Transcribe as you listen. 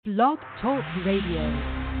Blog Talk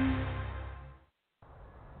Radio.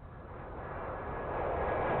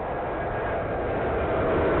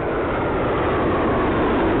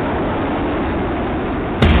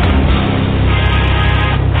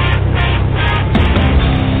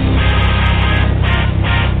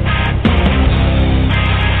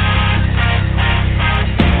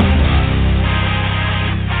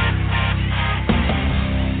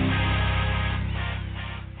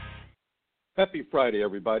 Happy Friday,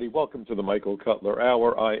 everybody. Welcome to the Michael Cutler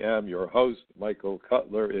Hour. I am your host, Michael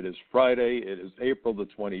Cutler. It is Friday. It is April the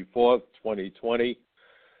 24th, 2020.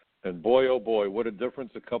 And boy, oh boy, what a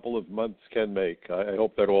difference a couple of months can make. I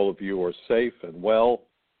hope that all of you are safe and well.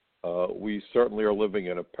 We certainly are living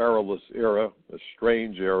in a perilous era, a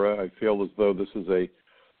strange era. I feel as though this is a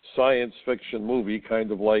science fiction movie,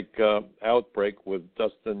 kind of like Outbreak with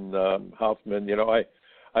Dustin Hoffman. You know,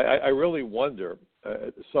 I really wonder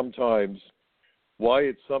sometimes why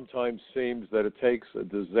it sometimes seems that it takes a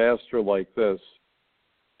disaster like this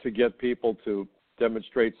to get people to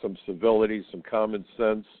demonstrate some civility, some common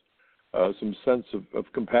sense, some sense of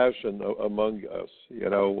compassion among us.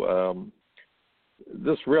 You know,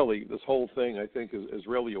 this whole thing, I think, is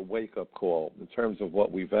really a wake-up call in terms of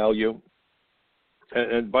what we value.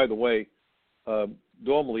 And by the way,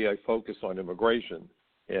 normally I focus on immigration.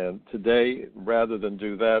 And today, rather than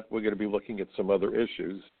do that, we're going to be looking at some other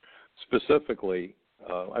issues. Specifically,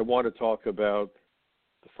 I want to talk about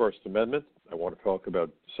the First Amendment. I want to talk about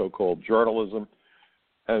so-called journalism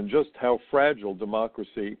and just how fragile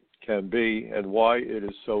democracy can be and why it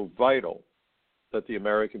is so vital that the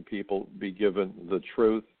American people be given the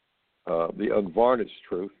truth, the unvarnished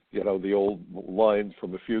truth. You know, the old line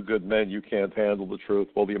from A Few Good Men, you can't handle the truth.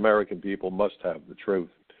 Well, the American people must have the truth.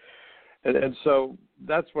 And so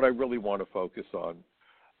that's what I really want to focus on.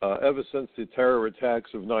 Ever since the terror attacks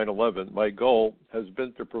of 9/11, my goal has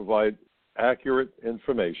been to provide accurate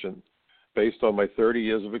information based on my 30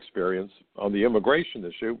 years of experience on the immigration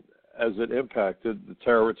issue as it impacted the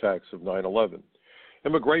terror attacks of 9/11.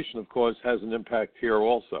 Immigration, of course, has an impact here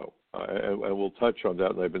also, and we'll touch on that,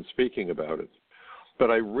 and I've been speaking about it. But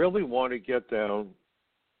I really want to get down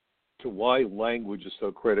to why language is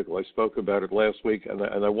so critical. I spoke about it last week, and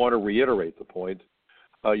I want to reiterate the point.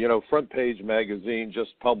 You know, Front Page Magazine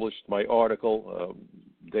just published my article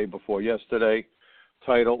day before yesterday,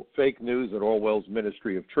 titled Fake News at Orwell's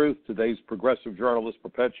Ministry of Truth. Today's progressive journalists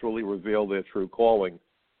perpetually reveal their true calling.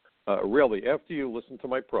 Really, after you listen to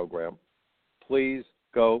my program, please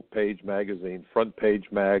go Page Magazine,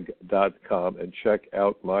 frontpagemag.com, and check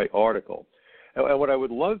out my article. And what I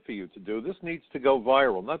would love for you to do, this needs to go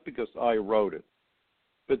viral, not because I wrote it,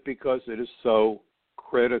 but because it is so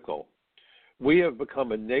critical. We have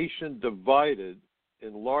become a nation divided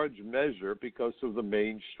in large measure because of the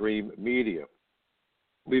mainstream media.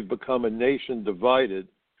 We've become a nation divided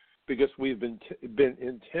because we've been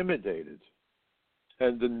intimidated,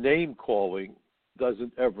 and the name-calling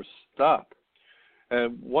doesn't ever stop.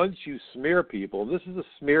 And once you smear people, this is a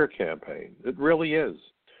smear campaign. It really is.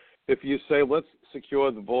 If you say, let's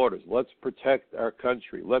secure the borders, let's protect our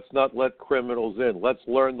country, let's not let criminals in, let's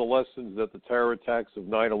learn the lessons that the terror attacks of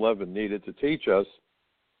 9/11 needed to teach us,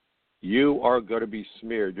 you are going to be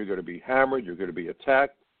smeared. You're going to be hammered. You're going to be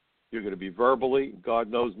attacked. You're going to be verbally, God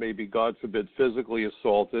knows, maybe, God forbid, physically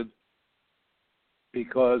assaulted,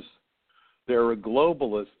 because there are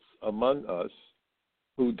globalists among us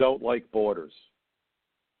who don't like borders.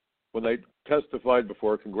 When they testified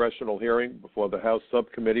before a congressional hearing, before the House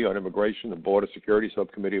Subcommittee on Immigration and Border Security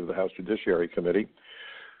Subcommittee of the House Judiciary Committee,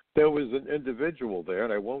 there was an individual there,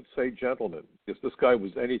 and I won't say gentleman, because this guy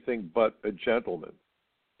was anything but a gentleman.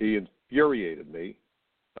 He infuriated me,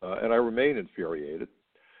 and I remain infuriated,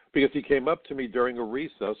 because he came up to me during a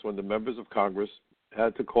recess when the members of Congress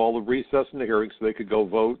had to call a recess in the hearing so they could go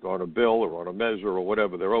vote on a bill or on a measure or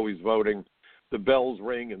whatever. They're always voting. The bells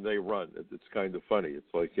ring and they run. It's kind of funny.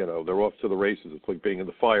 It's like, you know, they're off to the races. It's like being in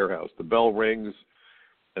the firehouse. The bell rings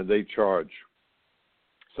and they charge.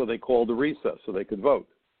 So they called a recess so they could vote.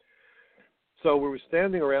 So we were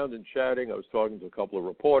standing around and chatting. I was talking to a couple of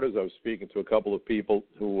reporters. I was speaking to a couple of people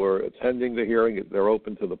who were attending the hearing. They're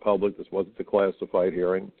open to the public. This wasn't a classified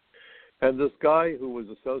hearing. And this guy who was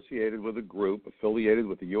associated with a group affiliated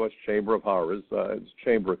with the U.S. Chamber of Horrors, it's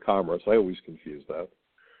Chamber of Commerce, I always confuse that,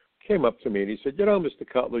 came up to me and he said, you know, Mr.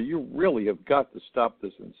 Cutler, you really have got to stop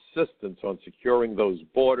this insistence on securing those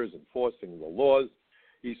borders, enforcing the laws.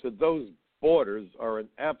 He said, those borders are an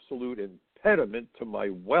absolute impediment to my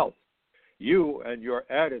wealth. You and your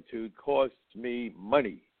attitude costs me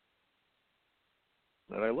money.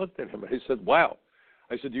 And I looked at him and I said, wow.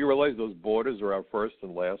 I said, do you realize those borders are our first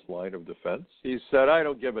and last line of defense? He said, I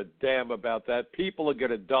don't give a damn about that. People are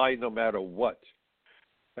going to die no matter what.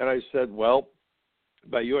 And I said, well,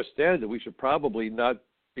 by your standard, we should probably not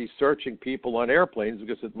be searching people on airplanes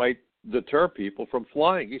because it might deter people from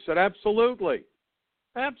flying. He said, absolutely.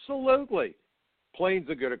 Absolutely. Planes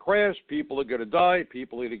are going to crash. People are going to die.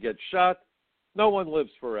 People are going to get shot. No one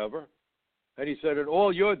lives forever. And he said, and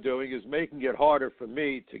all you're doing is making it harder for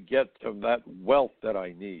me to get to that wealth that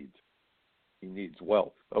I need. He needs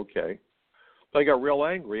wealth. Okay. I got real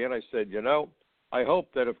angry, and I said, I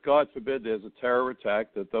hope that if, God forbid, there's a terror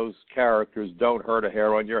attack, that those characters don't hurt a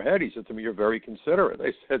hair on your head. He said to me, you're very considerate.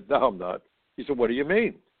 I said, no, I'm not. He said, what do you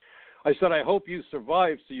mean? I said, I hope you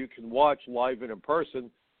survive so you can watch live and in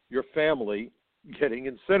person your family getting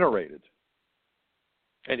incinerated.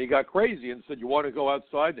 And he got crazy and said, you want to go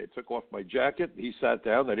outside? They took off my jacket. He sat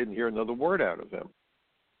down. I didn't hear another word out of him.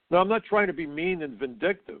 Now, I'm not trying to be mean and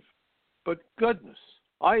vindictive, but goodness,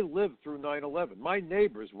 I lived through 9/11. My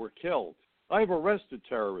neighbors were killed. I've arrested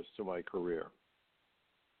terrorists in my career.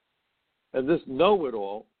 And this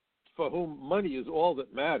know-it-all, for whom money is all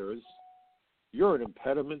that matters, you're an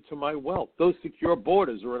impediment to my wealth. Those secure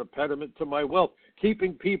borders are an impediment to my wealth.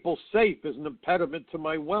 Keeping people safe is an impediment to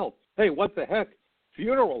my wealth. Hey, what the heck?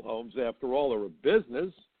 Funeral homes, after all, are a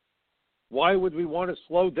business. Why would we want to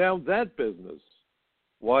slow down that business?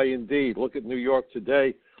 Why, indeed. Look at New York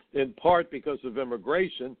today. In part because of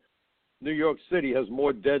immigration, New York City has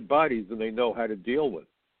more dead bodies than they know how to deal with.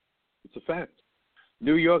 It's a fact.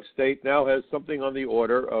 New York State now has something on the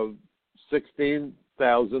order of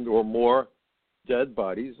 16,000 or more dead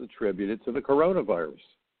bodies attributed to the coronavirus.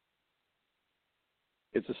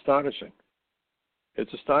 It's astonishing.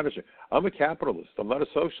 It's astonishing. I'm a capitalist. I'm not a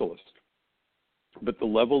socialist. But the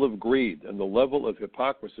level of greed and the level of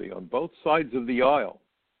hypocrisy on both sides of the aisle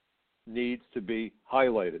needs to be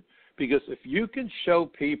highlighted. Because if you can show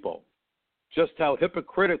people just how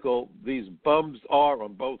hypocritical these bums are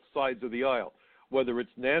on both sides of the aisle, whether it's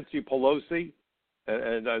Nancy Pelosi,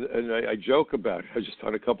 and I joke about it. I was just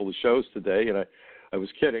on a couple of shows today, and I was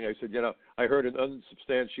kidding. I said, I heard an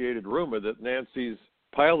unsubstantiated rumor that Nancy's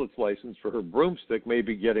pilot's license for her broomstick may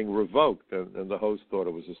be getting revoked, and the host thought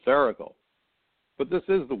it was hysterical. But this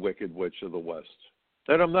is the Wicked Witch of the West.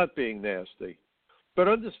 And I'm not being nasty. But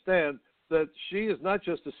understand that she is not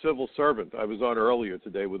just a civil servant. I was on earlier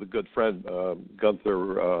today with a good friend,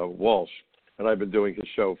 Gunther Walsh, and I've been doing his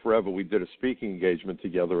show forever. We did a speaking engagement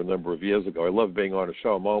together a number of years ago. I love being on a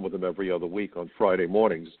show. I'm on with him every other week on Friday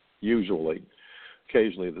mornings, usually.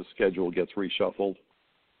 Occasionally the schedule gets reshuffled.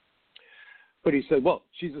 But he said, well,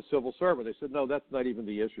 she's a civil servant. I said, no, that's not even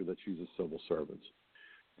the issue that she's a civil servant.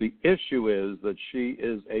 The issue is that she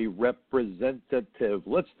is a representative.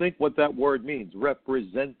 Let's think what that word means,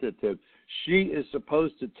 representative. She is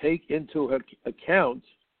supposed to take into account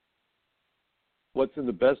what's in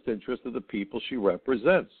the best interest of the people she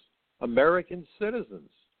represents, American citizens.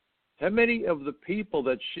 How many of the people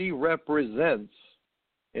that she represents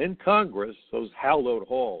in Congress, those hallowed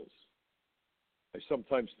halls, I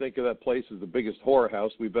sometimes think of that place as the biggest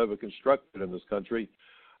whorehouse we've ever constructed in this country,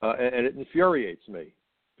 and it infuriates me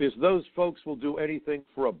because those folks will do anything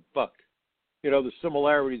for a buck. The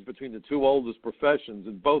similarities between the two oldest professions.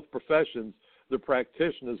 In both professions, the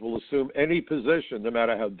practitioners will assume any position, no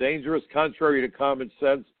matter how dangerous, contrary to common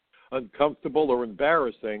sense, uncomfortable, or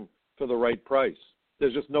embarrassing, for the right price.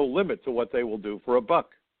 There's just no limit to what they will do for a buck,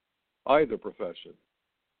 either profession.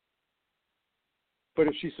 But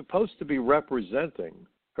if she's supposed to be representing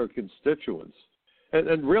her constituents,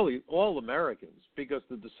 and really all Americans, because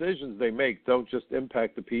the decisions they make don't just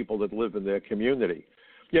impact the people that live in their community.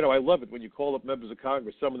 I love it when you call up members of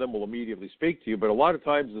Congress, some of them will immediately speak to you, but a lot of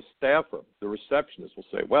times the staffer, the receptionist will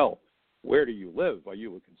say, well, where do you live? Are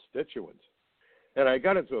you a constituent? And I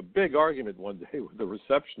got into a big argument one day with the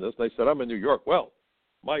receptionist. I said, I'm in New York. Well,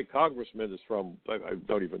 my congressman is from, I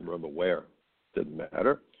don't even remember where. Didn't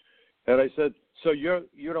matter. And I said, so you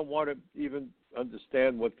don't want to even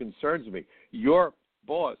understand what concerns me. Your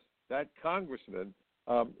boss, that congressman,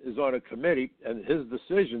 is on a committee, and his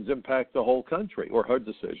decisions impact the whole country, or her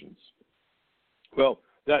decisions. Well,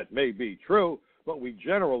 that may be true, but we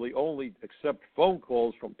generally only accept phone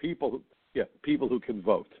calls from people who can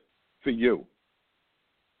vote for you.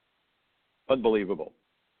 Unbelievable.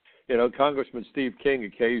 Congressman Steve King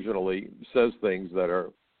occasionally says things that are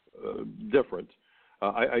different.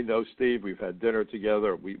 I know Steve. We've had dinner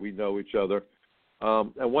together. We know each other.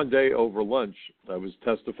 And one day over lunch, I was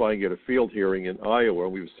testifying at a field hearing in Iowa.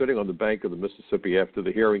 We were sitting on the bank of the Mississippi after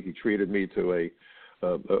the hearing. He treated me to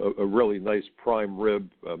a really nice prime rib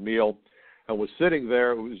meal, and was sitting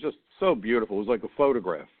there. It was just so beautiful. It was like a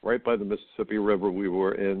photograph right by the Mississippi River. We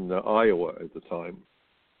were in Iowa at the time.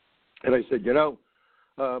 And I said,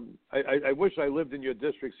 I wish I lived in your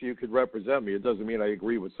district so you could represent me. It doesn't mean I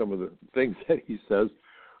agree with some of the things that he says,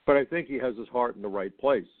 but I think he has his heart in the right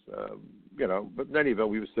place. But in any event,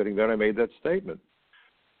 we were sitting there and I made that statement.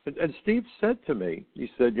 And Steve said to me, he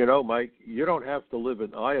said, Mike, you don't have to live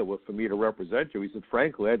in Iowa for me to represent you. He said,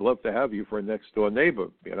 frankly, I'd love to have you for a next-door neighbor,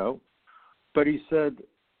 But he said,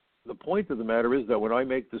 the point of the matter is that when I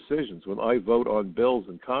make decisions, when I vote on bills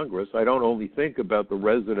in Congress, I don't only think about the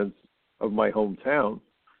residents of my hometown,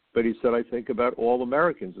 but he said, I think about all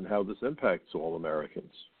Americans and how this impacts all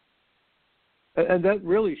Americans. And that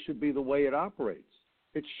really should be the way it operates.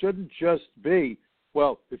 It shouldn't just be,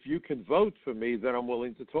 well, if you can vote for me, then I'm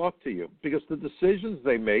willing to talk to you, because the decisions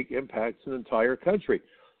they make impacts an entire country.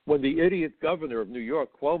 When the idiot governor of New York,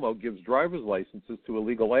 Cuomo, gives driver's licenses to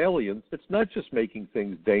illegal aliens, it's not just making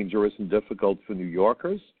things dangerous and difficult for New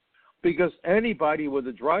Yorkers, because anybody with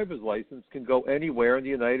a driver's license can go anywhere in the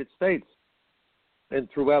United States. And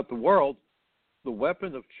throughout the world, the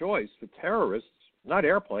weapon of choice for terrorists, not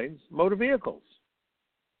airplanes, motor vehicles.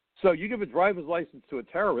 So you give a driver's license to a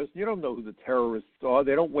terrorist, you don't know who the terrorists are.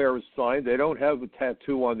 They don't wear a sign. They don't have a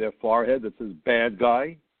tattoo on their forehead that says bad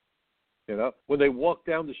guy. When they walk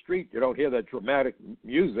down the street, you don't hear that dramatic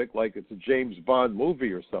music like it's a James Bond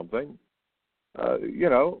movie or something.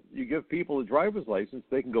 You give people a driver's license,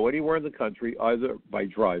 they can go anywhere in the country either by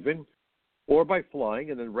driving or by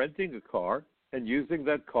flying and then renting a car and using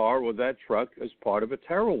that car or that truck as part of a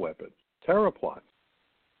terror weapon, terror plot.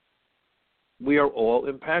 We are all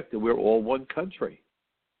impacted. We're all one country.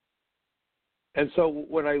 And so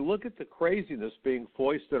when I look at the craziness being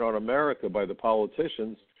foisted on America by the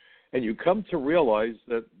politicians, and you come to realize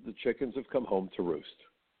that the chickens have come home to roost.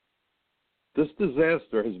 This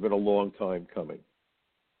disaster has been a long time coming.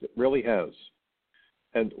 It really has.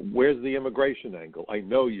 And where's the immigration angle? I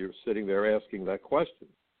know you're sitting there asking that question.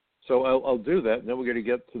 So I'll do that, and then we're going to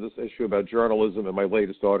get to this issue about journalism in my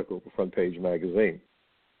latest article for Front Page Magazine.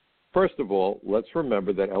 First of all, let's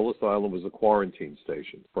remember that Ellis Island was a quarantine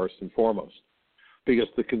station, first and foremost, because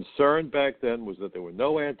the concern back then was that there were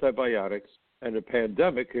no antibiotics, and a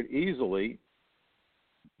pandemic could easily,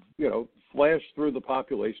 flash through the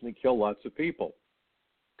population and kill lots of people.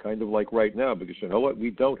 Kind of like right now, because you know what?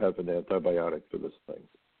 We don't have an antibiotic for this thing.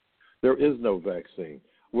 There is no vaccine.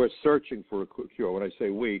 We're searching for a cure. When I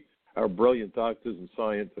say we, our brilliant doctors and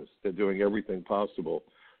scientists, they're doing everything possible.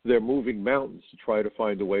 They're moving mountains to try to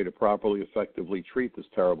find a way to properly, effectively treat this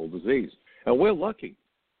terrible disease. And we're lucky.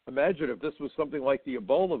 Imagine if this was something like the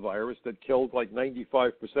Ebola virus that killed like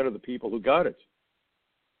 95% of the people who got it.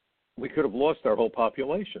 We could have lost our whole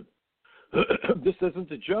population. This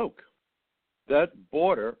isn't a joke. That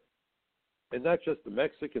border, and not just the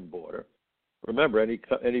Mexican border, remember, any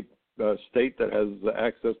state that has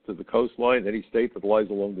access to the coastline, any state that lies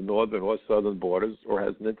along the northern or southern borders or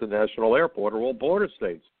has an international airport are all border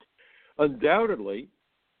states. Undoubtedly,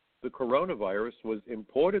 the coronavirus was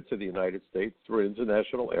imported to the United States through an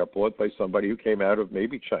international airport by somebody who came out of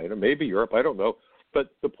maybe China, maybe Europe, I don't know.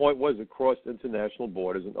 But the point was it crossed international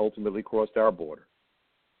borders and ultimately crossed our border.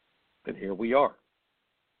 And here we are.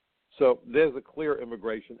 So there's a clear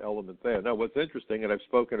immigration element there. Now, what's interesting, and I've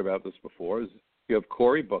spoken about this before, is you have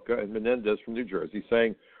Cory Booker and Menendez from New Jersey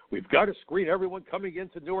saying, we've got to screen everyone coming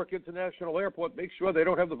into Newark International Airport, make sure they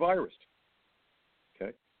don't have the virus.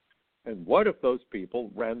 Okay? And what if those people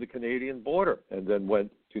ran the Canadian border and then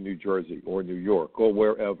went to New Jersey or New York or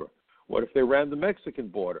wherever? What if they ran the Mexican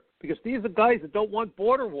border? Because these are guys that don't want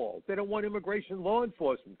border walls. They don't want immigration law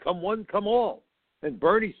enforcement. Come one, come all. And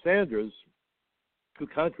Bernie Sanders, who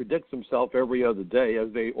contradicts himself every other day,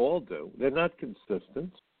 as they all do, they're not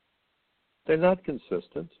consistent. They're not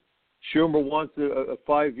consistent. Schumer wants a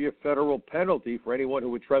 5-year federal penalty for anyone who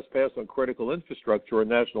would trespass on critical infrastructure or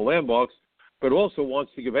national landmarks, but also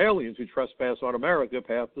wants to give aliens who trespass on America a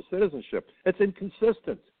path to citizenship. It's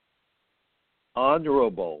inconsistent.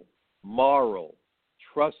 Honorable, moral,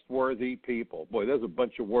 trustworthy people. Boy, there's a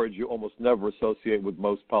bunch of words you almost never associate with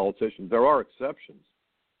most politicians. There are exceptions.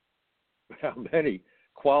 How many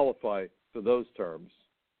qualify for those terms?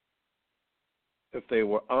 If they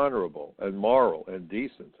were honorable and moral and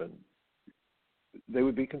decent, and they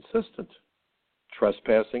would be consistent.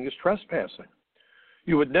 Trespassing is trespassing.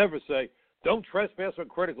 You would never say, don't trespass on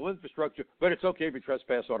critical infrastructure, but it's okay if you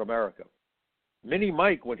trespass on America. Mini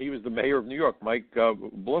Mike, when he was the mayor of New York, Mike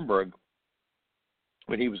Bloomberg,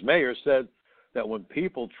 when he was mayor, said that when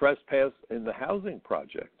people trespass in the housing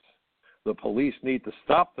projects, the police need to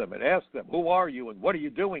stop them and ask them, who are you and what are you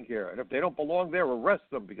doing here? And if they don't belong there, arrest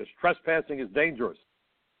them because trespassing is dangerous.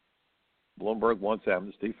 Bloomberg wants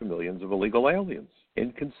amnesty for millions of illegal aliens.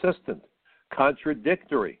 Inconsistent,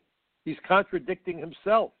 contradictory. He's contradicting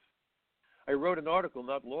himself. I wrote an article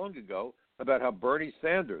not long ago about how Bernie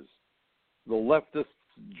Sanders, the leftist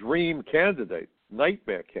dream candidate,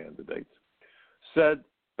 nightmare candidate, said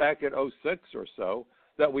back in '06 or so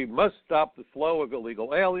that we must stop the flow of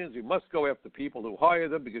illegal aliens. We must go after people who hire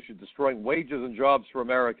them because you're destroying wages and jobs for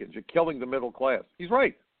Americans. You're killing the middle class. He's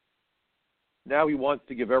right. Now he wants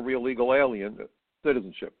to give every illegal alien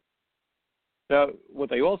citizenship. Now, what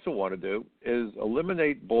they also want to do is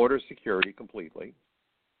eliminate border security completely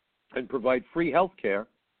and provide free health care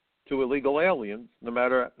to illegal aliens, no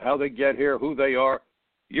matter how they get here, who they are.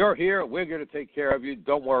 You're here, we're going to take care of you.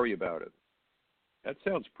 Don't worry about it. That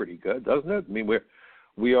sounds pretty good, doesn't it? I mean,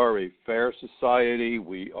 we are a fair society.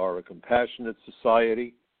 We are a compassionate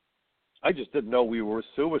society. I just didn't know we were a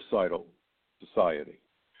suicidal society,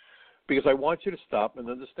 because I want you to stop and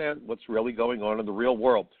understand what's really going on in the real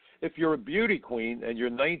world. If you're a beauty queen and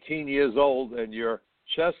you're 19 years old and your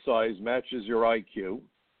chest size matches your IQ,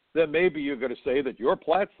 then maybe you're going to say that your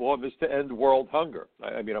platform is to end world hunger.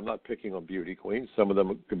 I mean, I'm not picking on beauty queens. Some of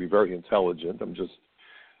them could be very intelligent. I'm just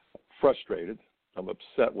frustrated. I'm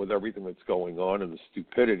upset with everything that's going on and the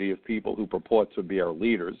stupidity of people who purport to be our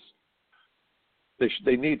leaders.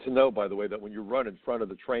 They need to know, by the way, that when you run in front of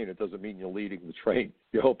the train, it doesn't mean you're leading the train.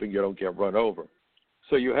 You're hoping you don't get run over.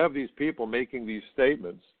 So you have these people making these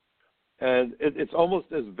statements, and it's almost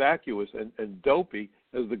as vacuous and dopey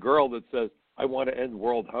as the girl that says, I want to end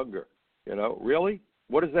world hunger. You know, really?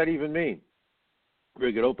 What does that even mean?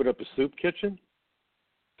 We're going to open up a soup kitchen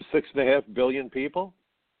for 6.5 billion people?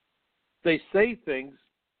 They say things,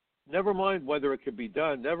 never mind whether it could be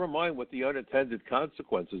done, never mind what the unintended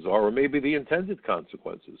consequences are, or maybe the intended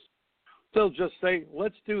consequences. They'll just say,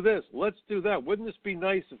 let's do this, let's do that. Wouldn't this be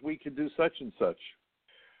nice if we could do such and such?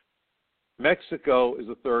 Mexico is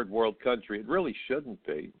a third world country. It really shouldn't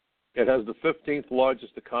be. It has the 15th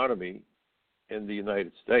largest economy in the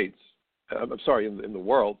United States. In the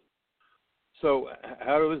world. So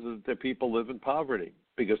how is it that people live in poverty?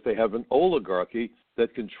 Because they have an oligarchy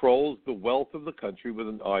that controls the wealth of the country with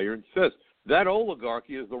an iron fist. That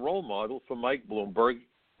oligarchy is the role model for Mike Bloomberg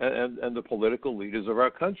and the political leaders of our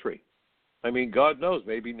country. I mean, God knows,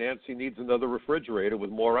 maybe Nancy needs another refrigerator with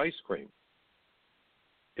more ice cream.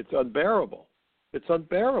 It's unbearable. It's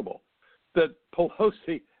unbearable that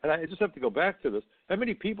Pelosi, and I just have to go back to this, how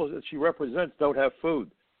many people that she represents don't have food,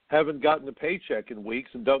 haven't gotten a paycheck in weeks,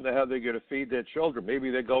 and don't know how they're going to feed their children? Maybe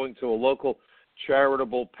they're going to a local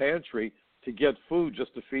charitable pantry to get food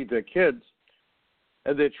just to feed their kids,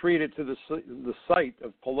 and they're treated to the sight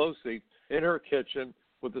of Pelosi in her kitchen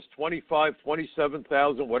with this $25,000,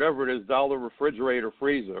 $27,000, whatever it is, dollar refrigerator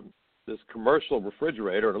freezer, this commercial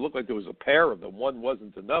refrigerator, and it looked like there was a pair of them. One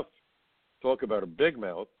wasn't enough. Talk about a big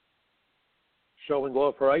mouth. Showing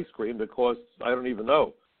off her ice cream that costs, I don't even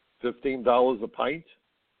know, $15 a pint.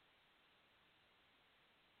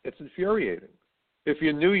 It's infuriating. If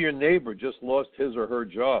you knew your neighbor just lost his or her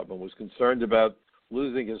job and was concerned about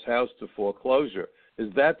losing his house to foreclosure,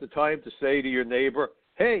 is that the time to say to your neighbor,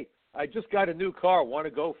 hey, I just got a new car, want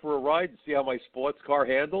to go for a ride and see how my sports car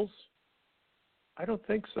handles? I don't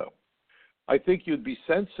think so. I think you'd be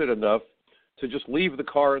sensitive enough to just leave the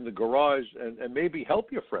car in the garage and maybe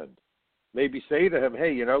help your friend. Maybe say to him,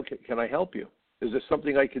 hey, can I help you? Is there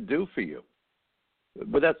something I could do for you?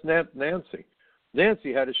 But that's Nancy.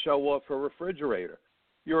 Nancy had to show off her refrigerator.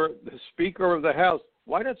 You're the Speaker of the House.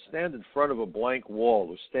 Why not stand in front of a blank wall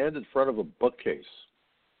or stand in front of a bookcase?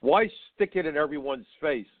 Why stick it in everyone's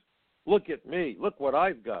face? Look at me. Look what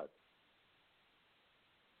I've got.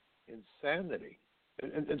 Insanity.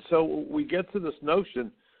 And so we get to this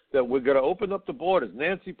notion that we're going to open up the borders.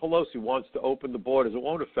 Nancy Pelosi wants to open the borders. It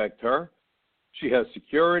won't affect her. She has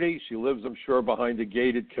security. She lives, I'm sure, behind a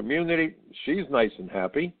gated community. She's nice and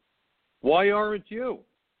happy. Why aren't you?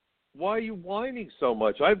 Why are you whining so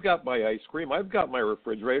much? I've got my ice cream. I've got my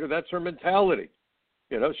refrigerator. That's her mentality.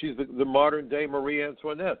 She's the modern-day Marie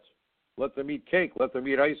Antoinette. Let them eat cake. Let them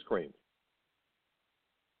eat ice cream.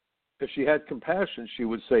 If she had compassion, she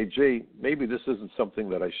would say, gee, maybe this isn't something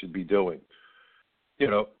that I should be doing.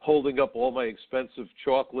 Holding up all my expensive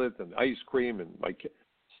chocolate and ice cream and my cake.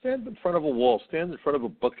 Stand in front of a wall. Stand in front of a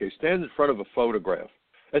bookcase. Stand in front of a photograph.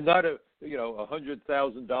 And not a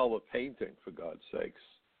 $100,000 painting, for God's sakes.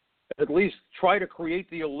 At least try to create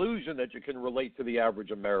the illusion that you can relate to the average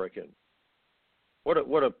American. What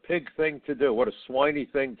a pig thing to do. What a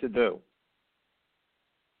swiney thing to do.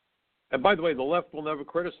 And by the way, the left will never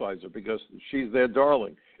criticize her because she's their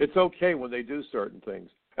darling. It's okay when they do certain things.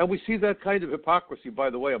 And we see that kind of hypocrisy, by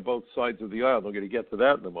the way, on both sides of the aisle. I'm going to get to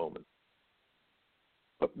that in a moment.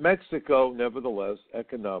 But Mexico, nevertheless,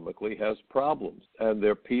 economically has problems, and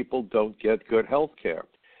their people don't get good health care.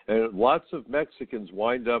 And lots of Mexicans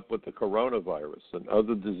wind up with the coronavirus and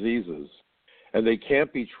other diseases, and they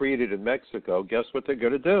can't be treated in Mexico. Guess what they're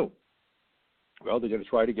going to do? Well, they're going to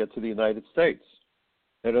try to get to the United States.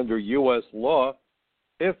 And under U.S. law,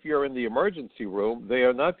 if you're in the emergency room, they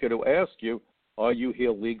are not going to ask you, are you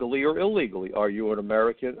here legally or illegally? Are you an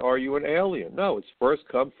American? Are you an alien? No, it's first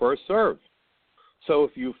come, first serve. So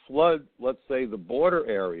if you flood, let's say, the border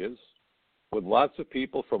areas with lots of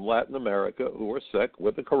people from Latin America who are sick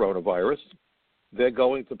with the coronavirus, they're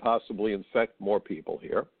going to possibly infect more people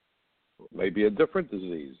here. Maybe a different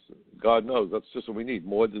disease. God knows, that's just what we need,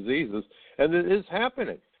 more diseases. And it is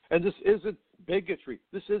happening. And this isn't bigotry.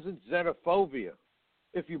 This isn't xenophobia.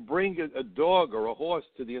 If you bring a dog or a horse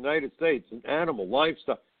to the United States, an animal,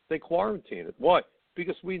 livestock, they quarantine it. Why?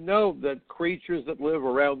 Because we know that creatures that live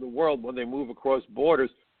around the world, when they move across borders,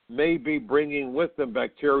 may be bringing with them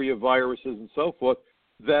bacteria, viruses, and so forth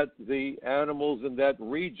that the animals in that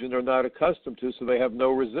region are not accustomed to, so they have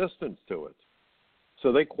no resistance to it.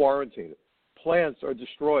 So they quarantine it. Plants are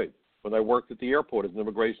destroyed. When I worked at the airport as an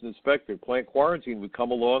immigration inspector, plant quarantine would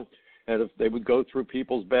come along, and if they would go through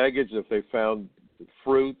people's baggage, if they found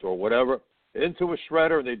fruit or whatever, into a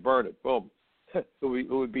shredder, and they'd burn it. Boom. It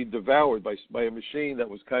would be devoured by a machine that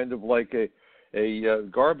was kind of like a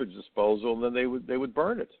garbage disposal, and then they would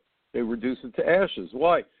burn it. They reduce it to ashes.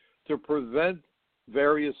 Why? To prevent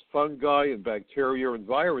various fungi and bacteria and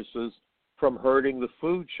viruses from hurting the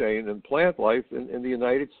food chain and plant life in the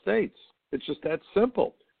United States. It's just that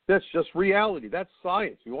simple. That's just reality. That's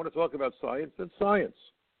science. If you want to talk about science, that's science.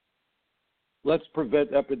 Let's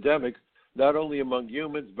prevent epidemics, not only among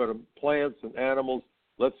humans, but in plants and animals.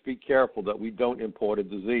 Let's be careful that we don't import a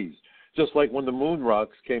disease. Just like when the moon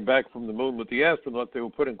rocks came back from the moon with the astronauts, they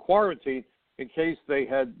were put in quarantine in case they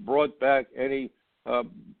had brought back any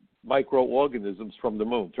microorganisms from the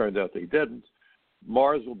moon. Turned out they didn't.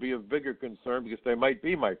 Mars will be a bigger concern because there might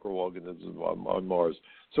be microorganisms on Mars.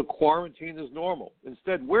 So quarantine is normal.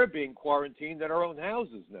 Instead, we're being quarantined in our own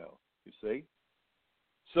houses now, you see.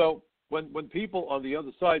 So when people on the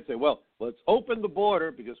other side say, well, let's open the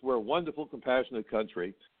border because we're a wonderful, compassionate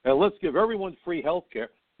country, and let's give everyone free health care,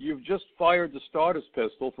 you've just fired the starter's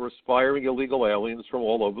pistol for aspiring illegal aliens from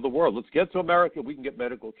all over the world. Let's get to America. We can get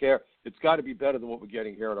medical care. It's got to be better than what we're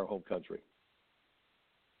getting here in our home country.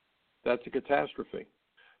 That's a catastrophe.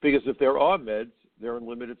 Because if there are meds, they're in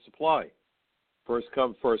limited supply. First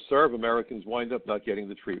come, first serve, Americans wind up not getting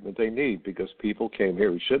the treatment they need because people came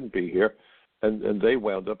here who shouldn't be here, and they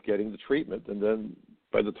wound up getting the treatment. And then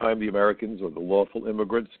by the time the Americans or the lawful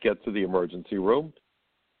immigrants get to the emergency room,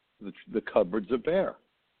 the cupboards are bare.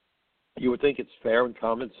 You would think it's fair and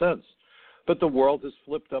common sense. But the world has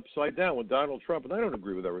flipped upside down. When Donald Trump, and I don't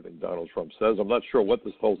agree with everything Donald Trump says, I'm not sure what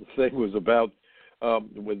this whole thing was about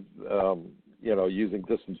with using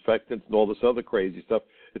disinfectants and all this other crazy stuff.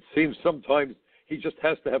 It seems sometimes he just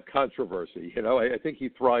has to have controversy. I think he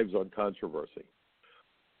thrives on controversy.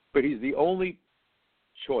 But he's the only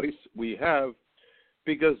choice we have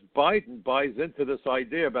because Biden buys into this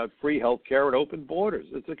idea about free health care and open borders.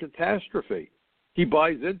 It's a catastrophe. He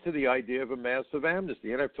buys into the idea of a massive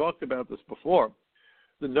amnesty. And I've talked about this before.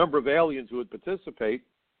 The number of aliens who would participate,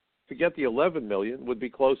 forget the 11 million, would be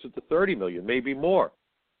closer to 30 million, maybe more.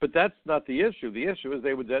 But that's not the issue. The issue is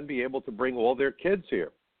they would then be able to bring all their kids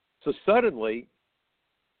here. So suddenly,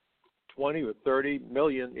 20 or 30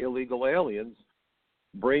 million illegal aliens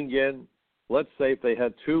bring in, let's say if they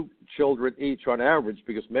had 2 children each on average,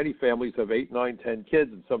 because many families have 8, 9, 10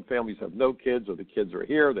 kids, and some families have no kids, or the kids are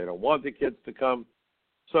here, they don't want the kids to come.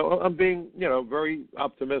 So I'm being, very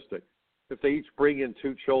optimistic. If they each bring in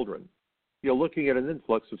 2 children, you're looking at an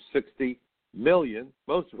influx of 60 million,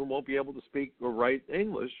 most of whom won't be able to speak or write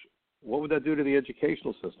English. What would that do to the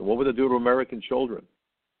educational system? What would it do to American children?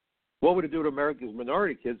 What would it do to America's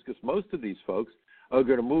minority kids? Because most of these folks are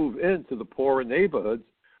going to move into the poorer neighborhoods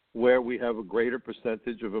where we have a greater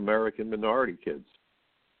percentage of American minority kids.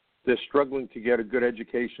 They're struggling to get a good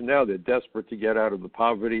education now. They're desperate to get out of the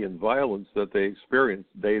poverty and violence that they experience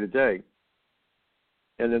day to day.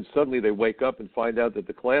 And then suddenly they wake up and find out that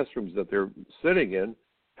the classrooms that they're sitting in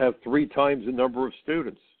have 3 times the number of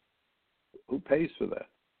students. Who pays for that?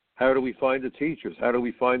 How do we find the teachers? How do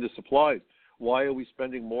we find the supplies? Why are we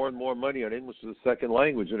spending more and more money on English as a second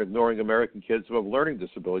language and ignoring American kids who have learning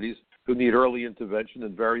disabilities, who need early intervention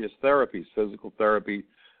and various therapies, physical therapy,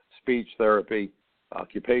 speech therapy,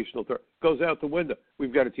 occupational therapy? Goes out the window.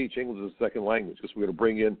 We've got to teach English as a second language because we're going to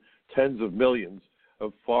bring in tens of millions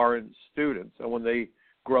of foreign students. And when they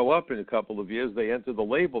grow up in a couple of years. They enter the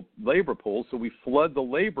labor pool, so we flood the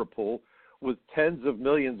labor pool with tens of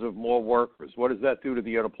millions of more workers. What does that do to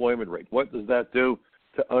the unemployment rate? What does that do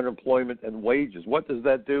to unemployment and wages? What does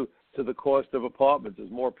that do to the cost of apartments as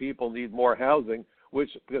more people need more housing, which,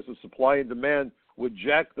 because of supply and demand, would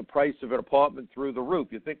jack the price of an apartment through the roof?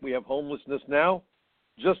 You think we have homelessness now?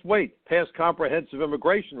 Just wait. Pass comprehensive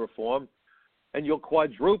immigration reform, and you'll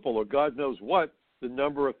quadruple, or God knows what, the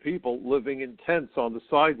number of people living in tents on the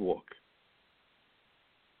sidewalk.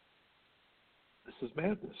 This is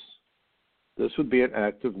madness. This would be an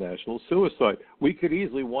act of national suicide. We could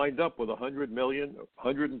easily wind up with 100 million,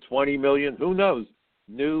 120 million, who knows,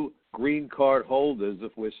 new green card holders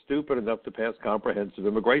if we're stupid enough to pass comprehensive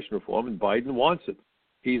immigration reform, and Biden wants it.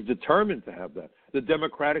 He's determined to have that. The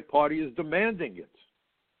Democratic Party is demanding it.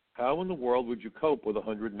 How in the world would you cope with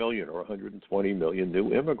 100 million or 120 million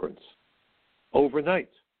new immigrants overnight?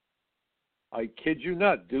 I kid you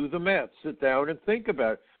not. Do the math. Sit down and think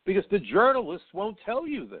about it, because the journalists won't tell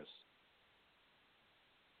you this.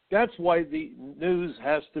 That's why the news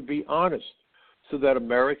has to be honest, so that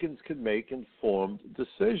Americans can make informed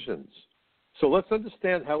decisions. So let's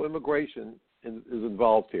understand how immigration is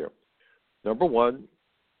involved here. Number one,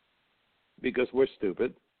 because we're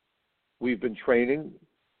stupid, we've been training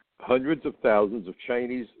hundreds of thousands of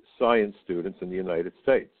Chinese science students in the United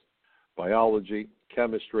States. Biology,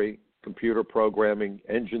 chemistry, computer programming,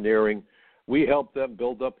 engineering. We help them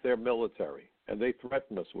build up their military, and they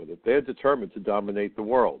threaten us with it. They're determined to dominate the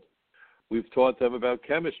world. We've taught them about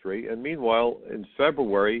chemistry, and meanwhile, in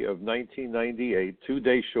February of 1998, 2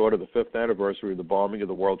 days short of the 5th anniversary of the bombing of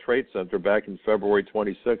the World Trade Center back in February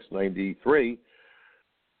 26, 1993,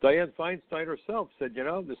 Dianne Feinstein herself said,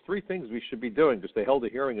 there's three things we should be doing, because they held a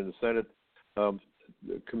hearing in the Senate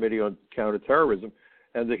Committee on Counterterrorism,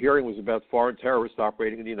 and the hearing was about foreign terrorists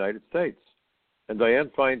operating in the United States. And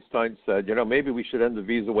Dianne Feinstein said, maybe we should end the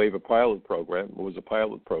visa waiver pilot program. It was a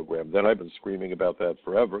pilot program. Then I've been screaming about that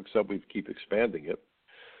forever, except we keep expanding it.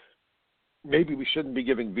 Maybe we shouldn't be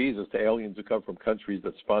giving visas to aliens who come from countries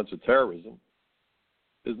that sponsor terrorism.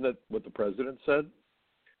 Isn't that what the president said?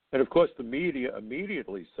 And, of course, the media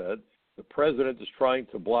immediately said the president is trying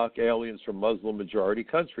to block aliens from Muslim-majority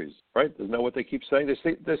countries, right? Isn't that what they keep saying?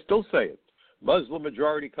 They still say it.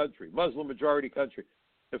 Muslim-majority country, Muslim-majority country.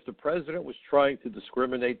 If the president was trying to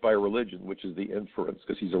discriminate by religion, which is the inference,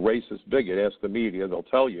 because he's a racist bigot, ask the media, they'll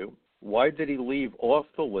tell you, why did he leave off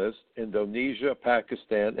the list Indonesia,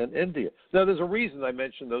 Pakistan, and India? Now, there's a reason I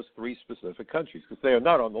mentioned those three specific countries, because they are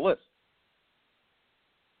not on the list.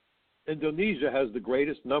 Indonesia has the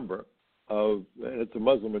greatest number of, and it's a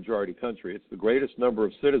Muslim-majority country, it's the greatest number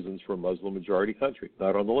of citizens for a Muslim-majority country,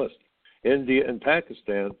 not on the list. India and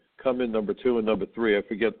Pakistan come in number 2 and number 3. I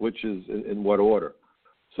forget which is in what order.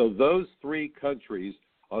 So those three countries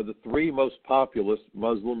are the three most populous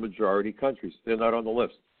Muslim-majority countries. They're not on the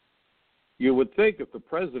list. You would think if the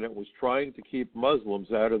president was trying to keep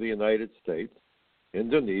Muslims out of the United States,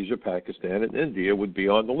 Indonesia, Pakistan, and India would be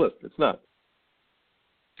on the list. It's not.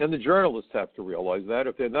 And the journalists have to realize that.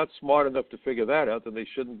 If they're not smart enough to figure that out, then they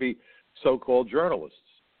shouldn't be so-called journalists.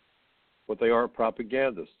 What they are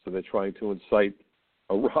propagandists, and they're trying to incite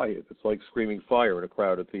a riot. It's like screaming fire in a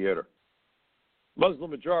crowded theater.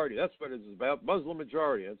 Muslim majority, that's what it is about. Muslim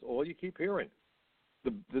majority, that's all you keep hearing.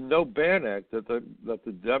 The No Ban Act that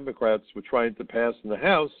the Democrats were trying to pass in the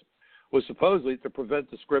House was supposedly to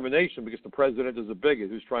prevent discrimination because the president is a bigot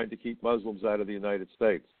who's trying to keep Muslims out of the United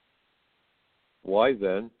States. Why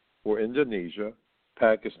then were Indonesia,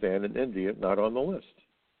 Pakistan, and India not on the list?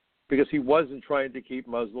 Because he wasn't trying to keep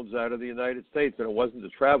Muslims out of the United States, and it wasn't a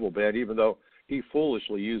travel ban, even though he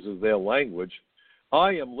foolishly uses their language.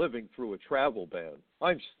 I am living through a travel ban.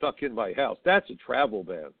 I'm stuck in my house. That's a travel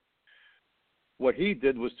ban. What he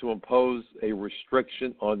did was to impose a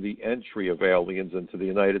restriction on the entry of aliens into the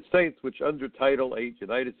United States, which under Title 8,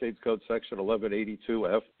 United States Code Section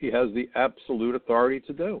 1182F, he has the absolute authority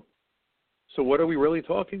to do. So what are we really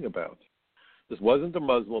talking about? This wasn't a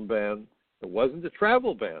Muslim ban. It wasn't a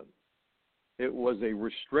travel ban. It was a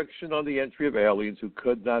restriction on the entry of aliens who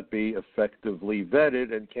could not be effectively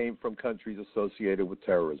vetted and came from countries associated with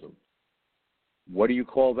terrorism. What do you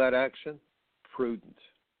call that action? Prudent,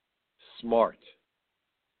 smart,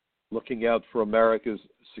 looking out for America's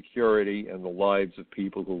security and the lives of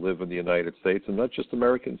people who live in the United States, and not just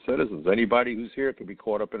American citizens. Anybody who's here can be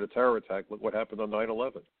caught up in a terror attack. Look what happened on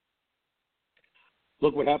 9/11.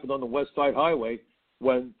 Look what happened on the West Side Highway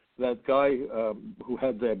when that guy who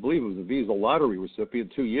had, I believe it was a Visa lottery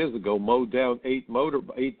recipient 2 years ago, mowed down eight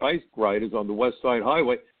bike riders on the West Side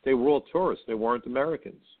Highway. They were all tourists. They weren't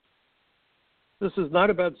Americans. This is not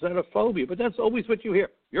about xenophobia, but that's always what you hear.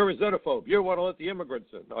 You're a xenophobe. You want to let the immigrants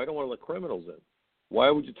in. No, I don't want to let criminals in. Why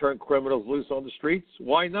would you turn criminals loose on the streets?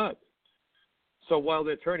 Why not? So while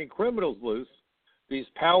they're turning criminals loose, these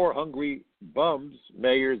power-hungry bums,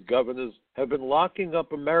 mayors, governors, have been locking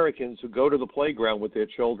up Americans who go to the playground with their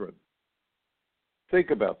children. Think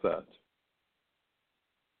about that.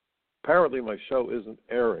 Apparently my show isn't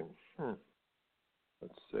airing.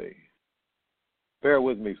 Let's see. Bear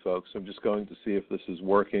with me, folks. I'm just going to see if this is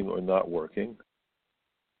working or not working.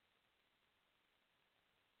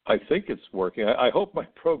 I think it's working. I hope my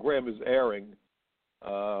program is airing.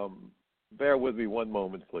 Bear with me one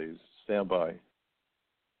moment, please. Stand by.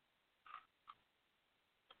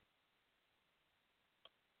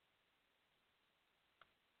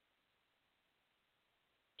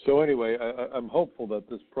 So anyway, I'm hopeful that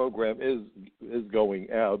this program is going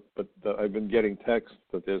out, but I've been getting texts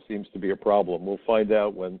that there seems to be a problem. We'll find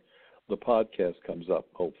out when the podcast comes up,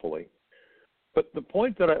 hopefully. But the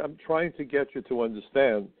point that I'm trying to get you to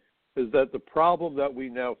understand is that the problem that we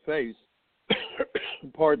now face,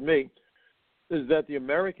 pardon me, is that the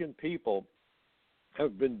American people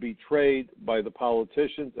have been betrayed by the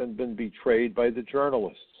politicians and been betrayed by the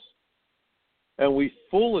journalists. And we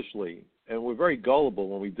foolishly, and we're very gullible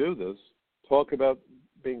when we do this, talk about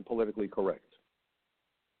being politically correct.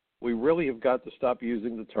 We really have got to stop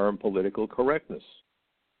using the term political correctness,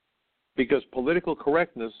 because political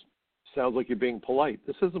correctness sounds like you're being polite.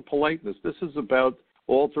 This isn't politeness. This is about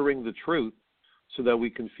altering the truth so that we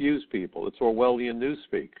confuse people. It's Orwellian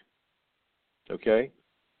newspeak, okay?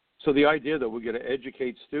 So the idea that we're going to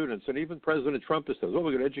educate students, and even President Trump has said, we're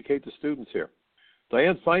going to educate the students here.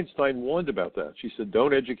 Dianne Feinstein warned about that. She said,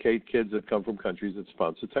 don't educate kids that come from countries that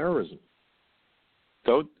sponsor terrorism.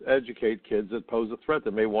 Don't educate kids that pose a threat,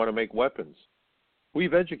 that may want to make weapons.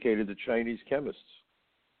 We've educated the Chinese chemists.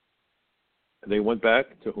 They went back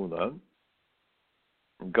to Hunan.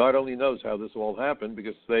 God only knows how this all happened,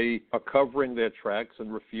 because they are covering their tracks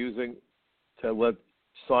and refusing to let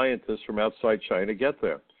scientists from outside China get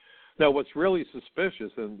there. Now, what's really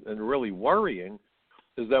suspicious and really worrying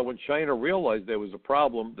is that when China realized there was a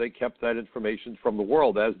problem, they kept that information from the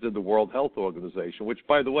world, as did the World Health Organization, which,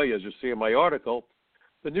 by the way, as you see in my article,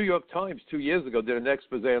 the New York Times 2 years ago did an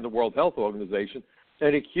expose on the World Health Organization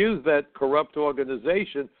and accused that corrupt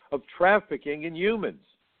organization of trafficking in humans,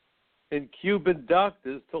 in Cuban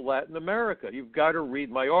doctors to Latin America. You've got to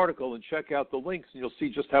read my article and check out the links, and you'll see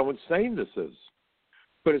just how insane this is.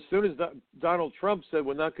 But as soon as Donald Trump said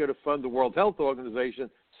we're not going to fund the World Health Organization,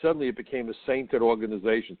 suddenly it became a sainted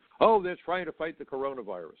organization. Oh, they're trying to fight the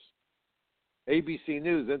coronavirus. ABC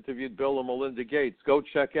News interviewed Bill and Melinda Gates. Go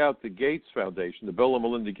check out the Gates Foundation, the Bill and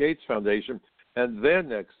Melinda Gates Foundation, and their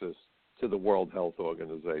nexus to the World Health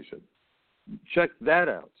Organization. Check that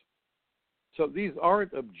out. So these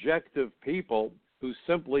aren't objective people who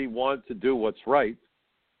simply want to do what's right.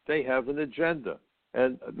 They have an agenda.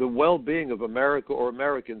 And the well-being of America or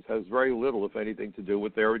Americans has very little, if anything, to do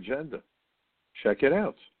with their agenda. Check it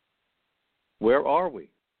out. Where are we?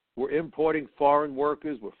 We're importing foreign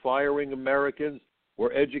workers. We're firing Americans.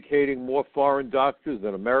 We're educating more foreign doctors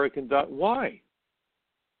than American doctors. Why?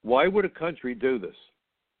 Why would a country do this?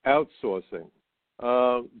 Outsourcing.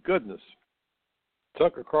 Goodness.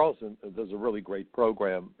 Tucker Carlson does a really great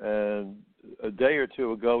program, and a day or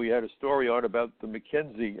two ago he had a story on about the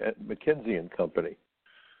McKinsey and Company.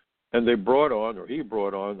 And he brought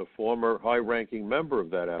on the former high-ranking member of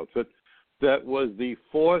that outfit that was the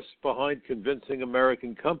force behind convincing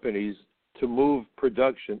American companies to move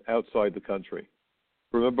production outside the country.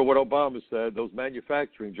 Remember what Obama said, those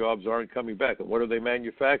manufacturing jobs aren't coming back. And what are they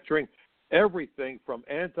manufacturing? Everything from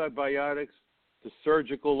antibiotics to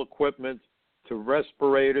surgical equipment to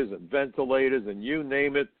respirators and ventilators and you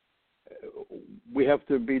name it. We have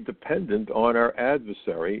to be dependent on our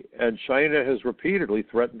adversary, and China has repeatedly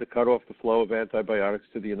threatened to cut off the flow of antibiotics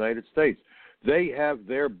to the United States. They have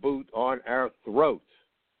their boot on our throat,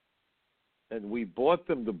 and we bought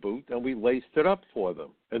them the boot, and we laced it up for them,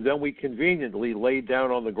 and then we conveniently laid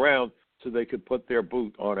down on the ground so they could put their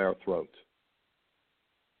boot on our throat.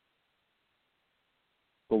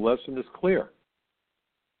 The lesson is clear.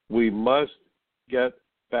 We must get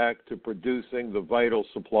back to producing the vital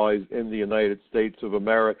supplies in the United States of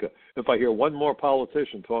America. If I hear one more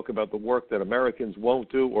politician talk about the work that Americans won't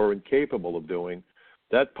do or are incapable of doing,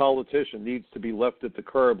 that politician needs to be left at the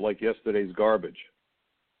curb like yesterday's garbage.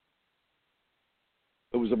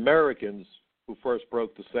 It was Americans who first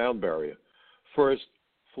broke the sound barrier, first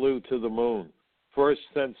flew to the moon, first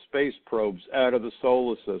sent space probes out of the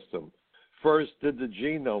solar system, first did the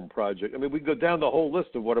Genome Project. I mean, we can go down the whole list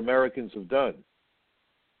of what Americans have done.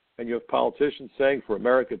 And you have politicians saying for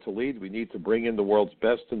America to lead, we need to bring in the world's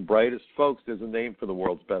best and brightest. Folks, there's a name for the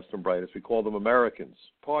world's best and brightest. We call them Americans.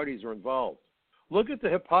 Parties are involved. Look at the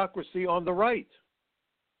hypocrisy on the right.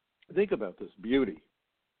 Think about this beauty.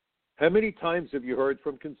 How many times have you heard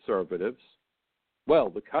from conservatives,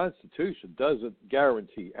 well, the Constitution doesn't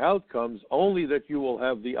guarantee outcomes, only that you will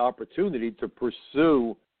have the opportunity to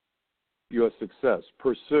pursue your success.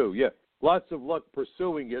 Pursue, yeah. Lots of luck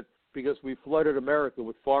pursuing it because we flooded America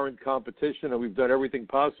with foreign competition and we've done everything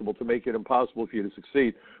possible to make it impossible for you to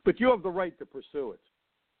succeed. But you have the right to pursue it.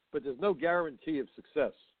 But there's no guarantee of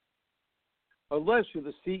success. Unless you're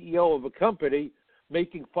the CEO of a company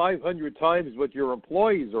making 500 times what your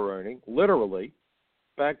employees are earning, literally.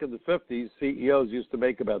 Back in the 50s, CEOs used to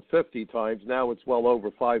make about 50 times. Now it's well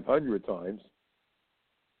over 500 times.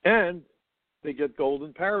 And they get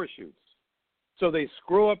golden parachutes. So they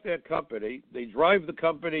screw up their company. They drive the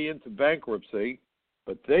company into bankruptcy,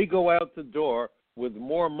 but they go out the door with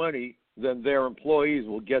more money than their employees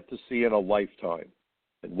will get to see in a lifetime.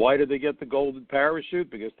 And why did they get the golden parachute?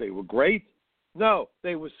 Because they were great? No,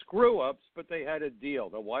 they were screw-ups, but they had a deal.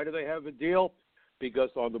 Now, why do they have a deal? Because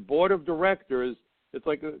on the board of directors, it's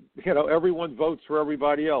like, everyone votes for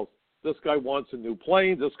everybody else. This guy wants a new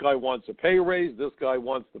plane. This guy wants a pay raise. This guy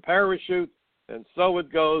wants the parachute. And so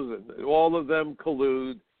it goes, and all of them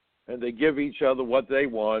collude, and they give each other what they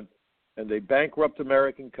want, and they bankrupt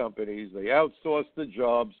American companies. They outsource the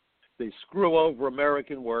jobs. They screw over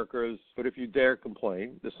American workers. But if you dare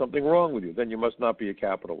complain, there's something wrong with you. Then you must not be a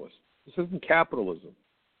capitalist. This isn't capitalism.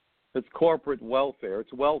 It's corporate welfare.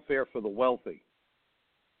 It's welfare for the wealthy.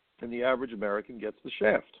 And the average American gets the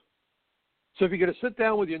shaft. So if you're going to sit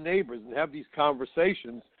down with your neighbors and have these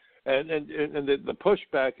conversations, and the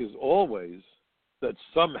pushback is always that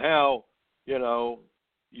somehow,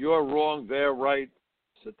 you're wrong, they're right,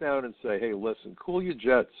 sit down and say, hey, listen, cool your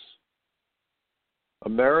jets.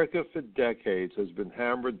 America for decades has been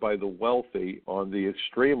hammered by the wealthy on the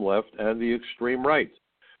extreme left and the extreme right.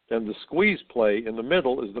 And the squeeze play in the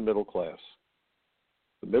middle is the middle class.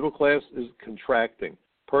 The middle class is contracting.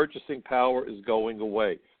 Purchasing power is going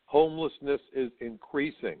away. Homelessness is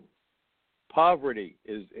increasing. Poverty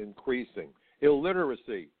is increasing.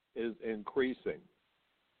 Illiteracy is increasing.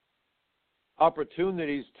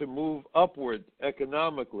 Opportunities to move upward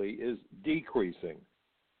economically is decreasing.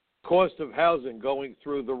 Cost of housing going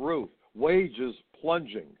through the roof. Wages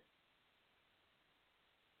plunging.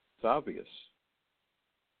 It's obvious.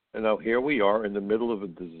 And now here we are in the middle of a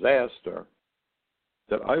disaster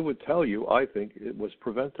that I would tell you I think it was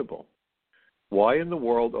preventable. Why in the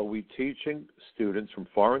world are we teaching students from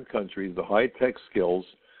foreign countries the high-tech skills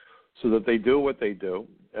so that they do what they do?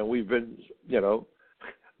 And we've been,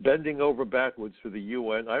 bending over backwards for the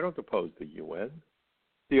UN. I don't oppose the UN.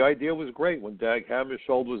 The idea was great when Dag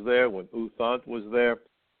Hammarskjöld was there, when U Thant was there.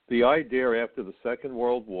 The idea after the Second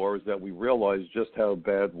World War is that we realized just how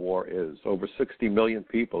bad war is. Over 60 million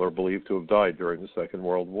people are believed to have died during the Second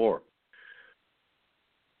World War.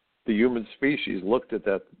 The human species looked at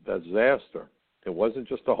that disaster. It wasn't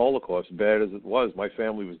just the Holocaust, bad as it was. My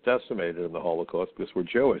family was decimated in the Holocaust because we're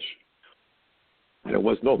Jewish. And it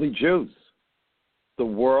wasn't only Jews. The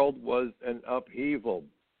world was an upheaval.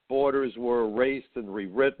 Borders were erased and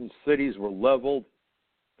rewritten. Cities were leveled.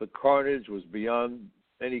 The carnage was beyond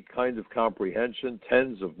any kind of comprehension.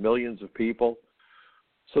 Tens of millions of people.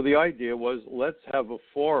 So the idea was, let's have a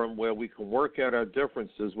forum where we can work out our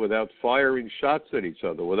differences without firing shots at each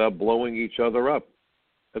other, without blowing each other up.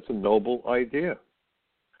 That's a noble idea.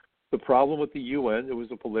 The problem with the UN, it was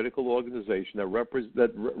a political organization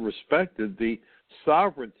that respected the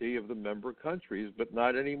sovereignty of the member countries, but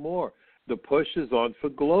not anymore. The push is on for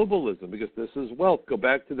globalism because this is wealth. Go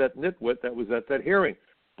back to that nitwit that was at that hearing.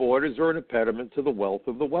 Borders are an impediment to the wealth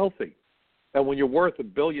of the wealthy. And when you're worth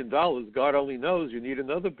 $1 billion, God only knows you need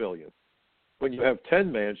another billion. When you have 10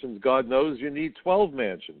 mansions, God knows you need 12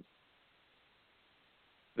 mansions.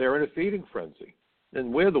 They're in a feeding frenzy.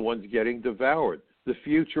 And we're the ones getting devoured. The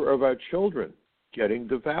future of our children getting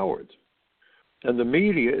devoured. And the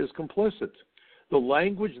media is complicit. The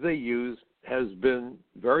language they use has been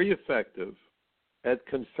very effective at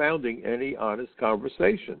confounding any honest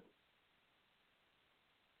conversation.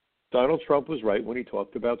 Donald Trump was right when he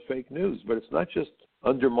talked about fake news, but it's not just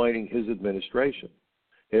undermining his administration.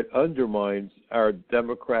 It undermines our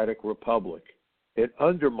democratic republic. It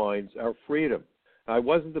undermines our freedom. I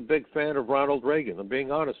wasn't a big fan of Ronald Reagan. I'm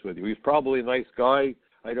being honest with you. He's probably a nice guy.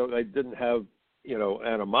 I didn't have,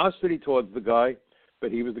 animosity towards the guy,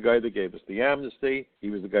 but he was the guy that gave us the amnesty. He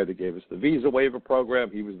was the guy that gave us the visa waiver program.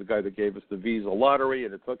 He was the guy that gave us the visa lottery,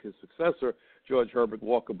 and it took his successor, George Herbert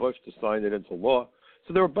Walker Bush, to sign it into law.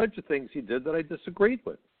 So there were a bunch of things he did that I disagreed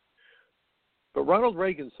with. But Ronald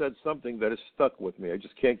Reagan said something that has stuck with me. I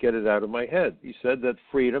just can't get it out of my head. He said that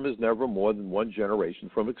freedom is never more than one generation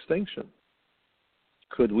from extinction.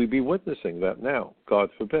 Could we be witnessing that now? God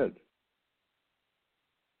forbid.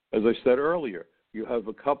 As I said earlier, you have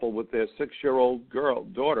a couple with their 6-year-old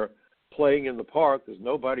daughter playing in the park. There's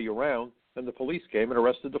nobody around, and the police came and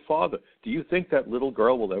arrested the father. Do you think that little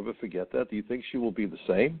girl will ever forget that? Do you think she will be the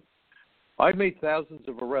same? I made thousands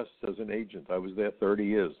of arrests as an agent. I was there 30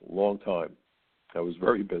 years, long time. I was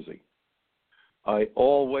very busy. I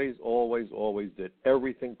always did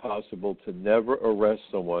everything possible to never arrest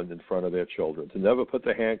someone in front of their children, to never put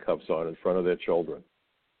the handcuffs on in front of their children.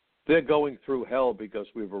 They're going through hell because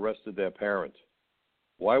we've arrested their parent.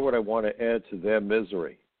 Why would I want to add to their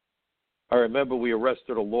misery? I remember we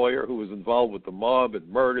arrested a lawyer who was involved with the mob and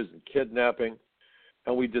murders and kidnapping,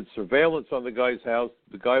 and we did surveillance on the guy's house.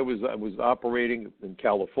 The guy was operating in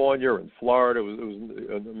California and Florida. It was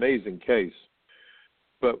an amazing case.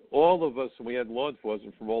 But all of us, and we had law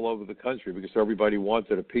enforcement from all over the country because everybody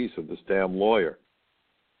wanted a piece of this damn lawyer.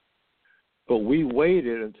 But we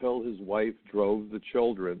waited until his wife drove the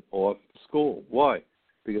children off to school. Why?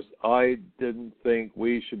 Because I didn't think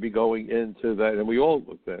we should be going into that, and we all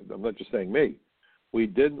looked at it. I'm not just saying me. We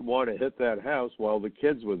didn't want to hit that house while the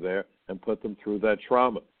kids were there and put them through that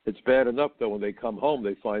trauma. It's bad enough that when they come home,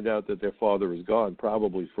 they find out that their father is gone,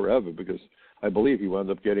 probably forever, because I believe he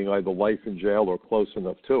wound up getting either life in jail or close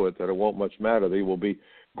enough to it that it won't much matter. They will be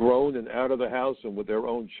grown and out of the house and with their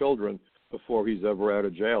own children before he's ever out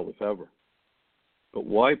of jail, if ever. But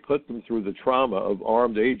why put them through the trauma of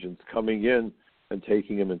armed agents coming in and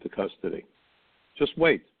taking him into custody? Just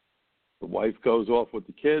wait. The wife goes off with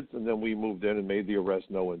the kids, and then we moved in and made the arrest,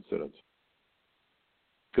 no incident.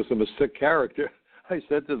 Because I'm a sick character, I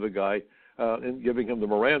said to the guy, in giving him the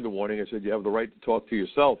Miranda warning, I said, you have the right to talk to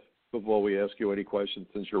yourself before we ask you any questions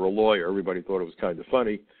since you're a lawyer. Everybody thought it was kind of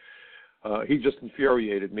funny. He just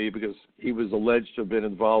infuriated me because he was alleged to have been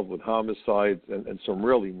involved with homicides and some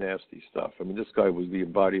really nasty stuff. I mean, this guy was the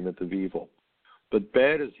embodiment of evil. But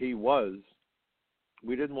bad as he was,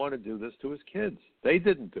 we didn't want to do this to his kids. They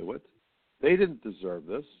didn't do it. They didn't deserve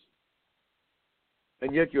this.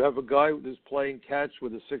 And yet you have a guy who's playing catch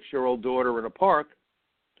with a 6-year-old daughter in a park,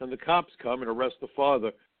 and the cops come and arrest the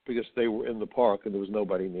father because they were in the park and there was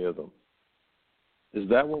nobody near them. Is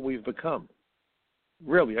that what we've become?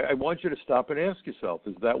 Really, I want you to stop and ask yourself,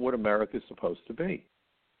 is that what America is supposed to be?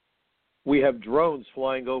 We have drones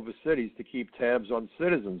flying over cities to keep tabs on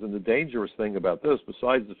citizens, and the dangerous thing about this,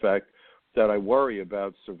 besides the fact that I worry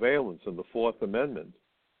about surveillance and the Fourth Amendment,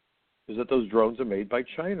 is that those drones are made by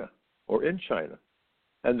China or in China,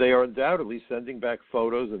 and they are undoubtedly sending back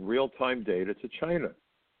photos and real-time data to China.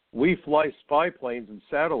 We fly spy planes and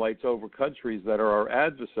satellites over countries that are our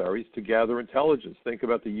adversaries to gather intelligence. Think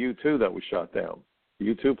about the U-2 that was shot down. The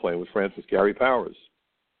U-2 plane with Francis Gary Powers.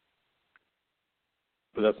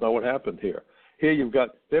 But that's not what happened here. Here you've got,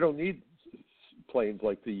 they don't need planes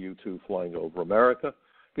like the U-2 flying over America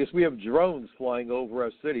because we have drones flying over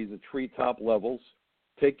our cities at treetop levels,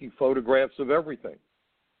 taking photographs of everything.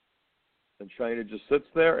 And China just sits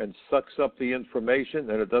there and sucks up the information,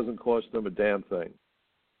 and it doesn't cost them a damn thing.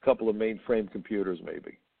 A couple of mainframe computers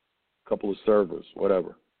maybe, a couple of servers,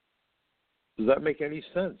 whatever. Does that make any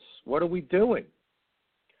sense? What are we doing?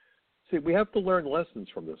 See, we have to learn lessons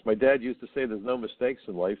from this. My dad used to say there's no mistakes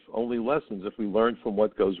in life, only lessons if we learn from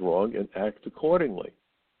what goes wrong and act accordingly.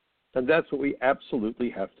 And that's what we absolutely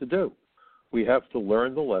have to do. We have to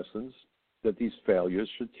learn the lessons that these failures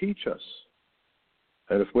should teach us.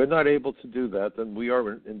 And if we're not able to do that, then we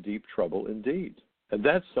are in deep trouble indeed. And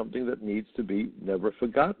that's something that needs to be never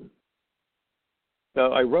forgotten.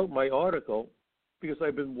 Now, I wrote my article because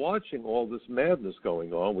I've been watching all this madness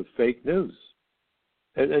going on with fake news.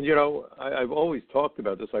 And you know, I've always talked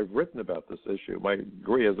about this. I've written about this issue. My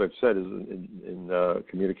degree, as I've said, is in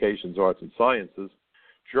communications, arts, and sciences.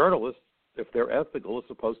 Journalists, if they're ethical, are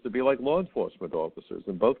supposed to be like law enforcement officers.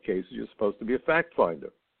 In both cases, you're supposed to be a fact finder.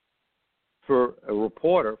 For a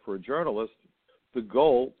reporter, for a journalist, the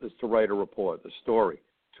goal is to write a report, a story,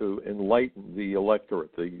 to enlighten the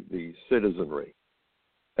electorate, the citizenry.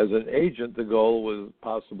 As an agent, the goal was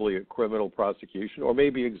possibly a criminal prosecution or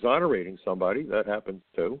maybe exonerating somebody. That happens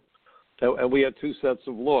too. And we had two sets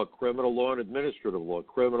of law, criminal law and administrative law.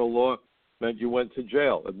 Criminal law meant you went to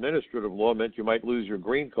jail. Administrative law meant you might lose your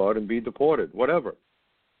green card and be deported, whatever.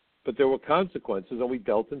 But there were consequences, and we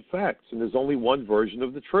dealt in facts, and there's only one version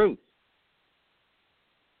of the truth.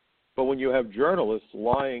 But when you have journalists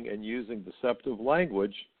lying and using deceptive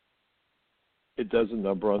language, it does a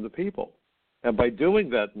number on the people. And by doing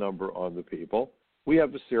that number on the people, we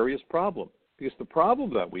have a serious problem. Because the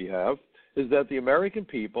problem that we have is that the American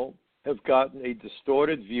people have gotten a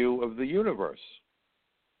distorted view of the universe.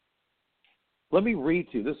 Let me read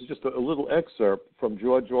to you. This is just a little excerpt from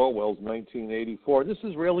George Orwell's 1984. This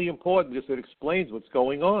is really important because it explains what's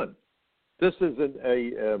going on. This is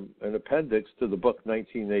an appendix to the book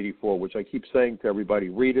 1984, which I keep saying to everybody,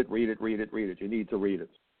 read it, read it, read it, read it. You need to read it.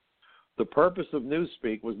 The purpose of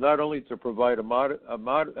Newspeak was not only to provide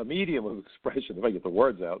a medium of expression, if I get the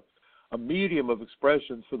words out, a medium of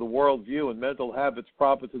expression for the worldview and mental habits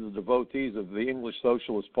proper to the devotees of the English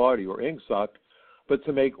Socialist Party, or INGSOC, but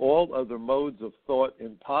to make all other modes of thought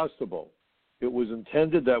impossible. It was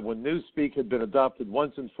intended that when Newspeak had been adopted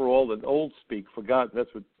once and for all, and old speak forgotten,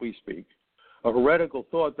 that's what we speak, a heretical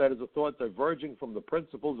thought, that is a thought diverging from the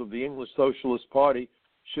principles of the English Socialist Party,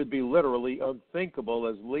 should be literally unthinkable,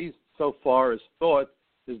 at least so far as thought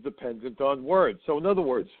is dependent on words. So in other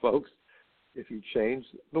words, folks, if you change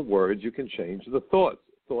the words, you can change the thoughts.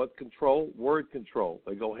 Thought control, word control,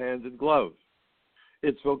 they go hand in glove.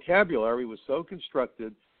 Its vocabulary was so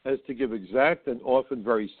constructed as to give exact and often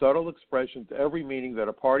very subtle expression to every meaning that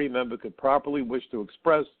a party member could properly wish to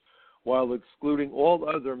express, while excluding all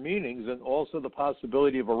other meanings and also the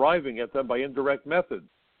possibility of arriving at them by indirect methods.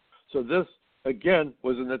 So this, again,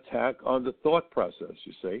 was an attack on the thought process,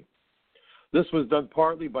 you see. This was done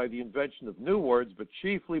partly by the invention of new words, but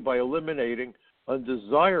chiefly by eliminating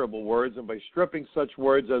undesirable words and by stripping such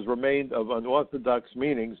words as remained of unorthodox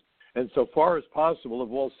meanings, and so far as possible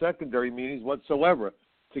of all secondary meanings whatsoever.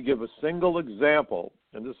 To give a single example,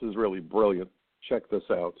 and this is really brilliant, check this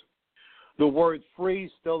out. The word free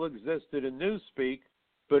still existed in Newspeak,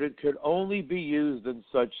 but it could only be used in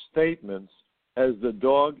such statements as the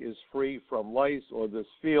dog is free from lice or this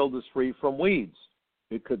field is free from weeds.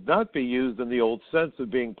 It could not be used in the old sense of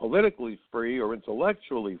being politically free or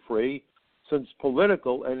intellectually free, since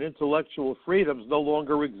political and intellectual freedoms no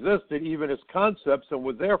longer existed even as concepts and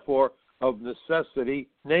were therefore of necessity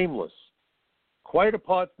nameless. Quite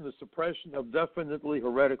apart from the suppression of definitely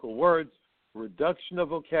heretical words, reduction of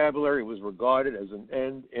vocabulary was regarded as an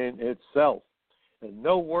end in itself, and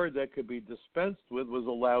no word that could be dispensed with was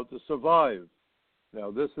allowed to survive.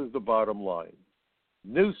 Now, this is the bottom line.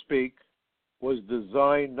 Newspeak was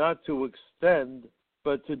designed not to extend,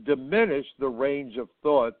 but to diminish the range of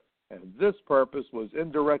thought, and this purpose was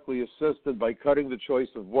indirectly assisted by cutting the choice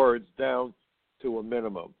of words down to a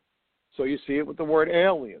minimum. So you see it with the word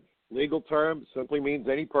alien. Legal term simply means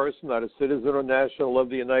any person, not a citizen or national of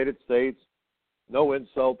the United States. No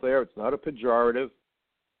insult there. It's not a pejorative.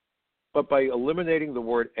 But by eliminating the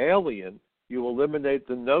word alien, you eliminate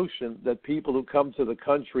the notion that people who come to the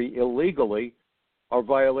country illegally are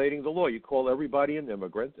violating the law. You call everybody an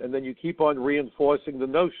immigrant, and then you keep on reinforcing the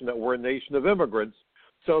notion that we're a nation of immigrants.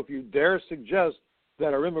 So if you dare suggest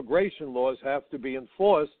that our immigration laws have to be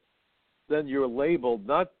enforced, then you're labeled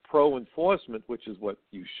not pro-enforcement, which is what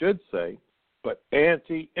you should say, but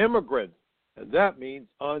anti-immigrant. And that means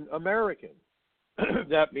un-American.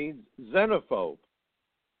 That means xenophobe.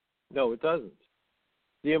 No, it doesn't.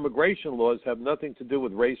 The immigration laws have nothing to do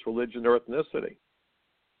with race, religion, or ethnicity.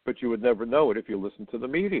 But you would never know it if you listen to the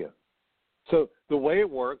media. So the way it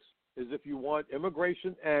works is if you want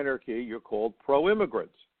immigration anarchy, you're called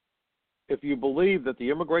pro-immigrants. If you believe that the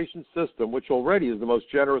immigration system, which already is the most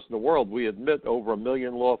generous in the world, we admit over 1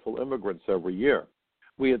 million lawful immigrants every year.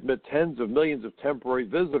 We admit tens of millions of temporary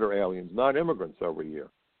visitor aliens, non-immigrants, every year.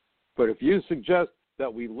 But if you suggest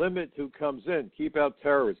that we limit who comes in, keep out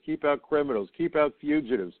terrorists, keep out criminals, keep out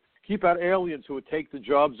fugitives, keep out aliens who would take the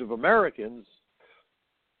jobs of Americans,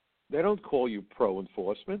 they don't call you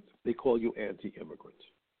pro-enforcement. They call you anti-immigrant.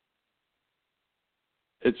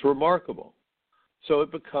 It's remarkable. So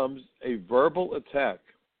it becomes a verbal attack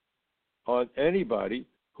on anybody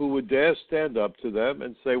who would dare stand up to them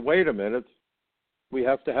and say, wait a minute, we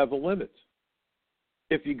have to have a limit.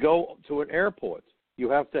 If you go to an airport, you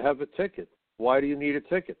have to have a ticket. Why do you need a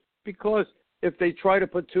ticket? Because if they try to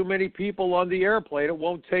put too many people on the airplane, it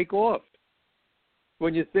won't take off.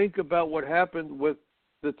 When you think about what happened with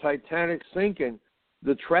the Titanic sinking,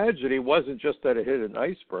 the tragedy wasn't just that it hit an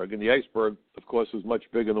iceberg, and the iceberg, of course, was much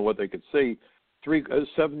bigger than what they could see.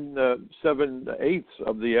 7/8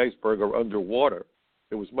 of the iceberg are underwater.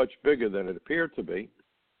 It was much bigger than it appeared to be.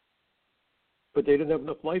 But they didn't have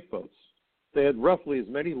enough lifeboats. They had roughly as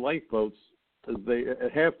many lifeboats as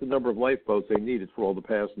half the number of lifeboats they needed for all the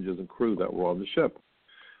passengers and crew that were on the ship.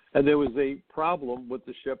 And there was a problem with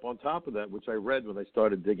the ship on top of that, which I read when I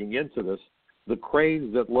started digging into this. The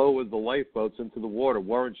cranes that lowered the lifeboats into the water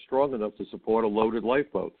weren't strong enough to support a loaded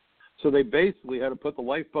lifeboat. So they basically had to put the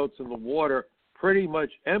lifeboats in the water pretty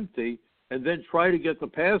much empty and then try to get the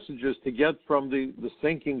passengers to get from the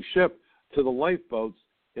sinking ship to the lifeboats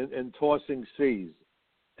in tossing seas.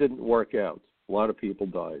 Didn't work out. A lot of people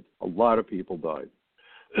died. A lot of people died.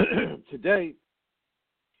 Today,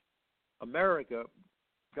 America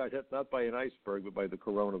got hit not by an iceberg, but by the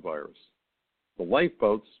coronavirus. The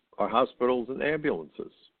lifeboats are hospitals and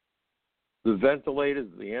ambulances. The ventilators,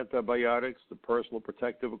 the antibiotics, the personal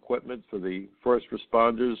protective equipment for the first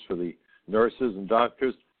responders, for the nurses and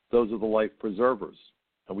doctors, those are the life preservers.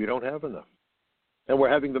 And we don't have enough. And we're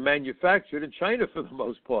having them manufactured in China for the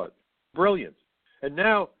most part. Brilliant. And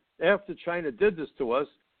now, after China did this to us,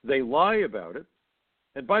 they lie about it.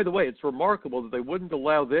 And by the way, it's remarkable that they wouldn't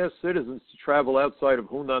allow their citizens to travel outside of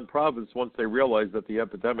Hunan province once they realized that the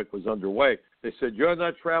epidemic was underway. They said, you're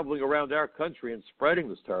not traveling around our country and spreading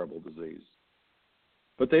this terrible disease.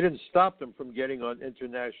 But they didn't stop them from getting on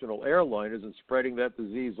international airliners and spreading that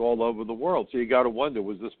disease all over the world. So you got to wonder,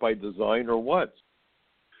 was this by design or what?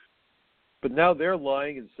 But now they're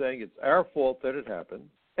lying and saying it's our fault that it happened,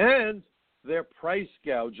 and they're price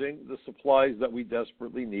gouging the supplies that we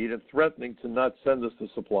desperately need and threatening to not send us the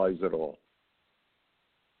supplies at all.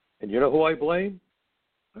 And you know who I blame?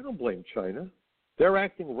 I don't blame China. They're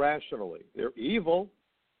acting rationally. They're evil.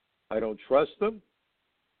 I don't trust them.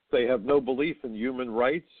 They have no belief in human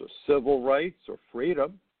rights or civil rights or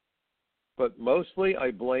freedom. But mostly I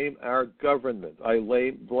blame our government. I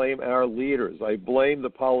blame our leaders. I blame the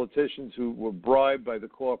politicians who were bribed by the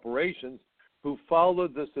corporations who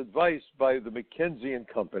followed this advice by the McKinsey and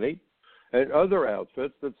Company and other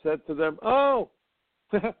outfits that said to them, oh,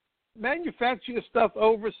 manufacture your stuff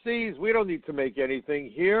overseas. We don't need to make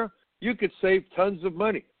anything here. You could save tons of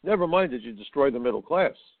money. Never mind that you destroy the middle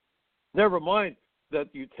class. Never mind that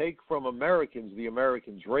you take from Americans the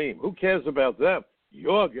American dream. Who cares about them?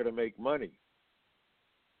 You're going to make money.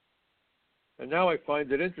 And now I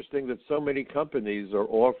find it interesting that so many companies are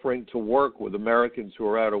offering to work with Americans who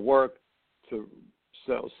are out of work to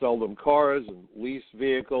sell them cars and lease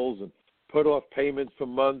vehicles and put off payments for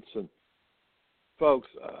months. And folks,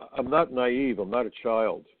 I'm not naive. I'm not a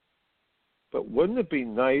child. But wouldn't it be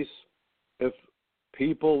nice if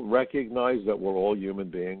people recognize that we're all human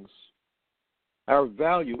beings? Our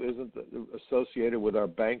value isn't associated with our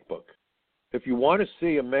bank book. If you want to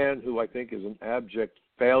see a man who I think is an abject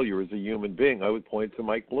failure as a human being, I would point to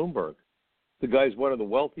Mike Bloomberg. The guy's one of the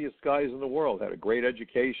wealthiest guys in the world, had a great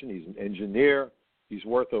education. He's an engineer. He's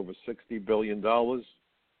worth over $60 billion.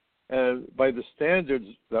 And by the standards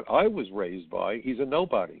that I was raised by, he's a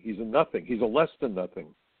nobody. He's a nothing. He's a less than nothing.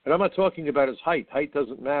 And I'm not talking about his height. Height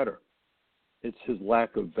doesn't matter. It's his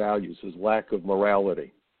lack of values, his lack of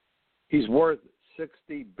morality. He's worth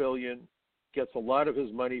 $60 billion, gets a lot of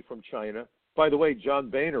his money from China. By the way, John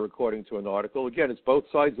Boehner, according to an article, again, it's both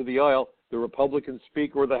sides of the aisle. The Republican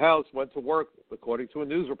Speaker of the House went to work, according to a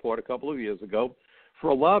news report a couple of years ago, for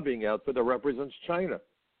a lobbying outfit that represents China.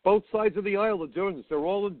 Both sides of the aisle are doing this. They're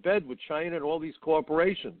all in bed with China and all these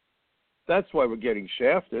corporations. That's why we're getting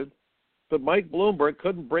shafted. But Mike Bloomberg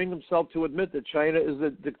couldn't bring himself to admit that China is a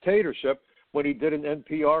dictatorship when he did an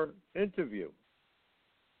NPR interview.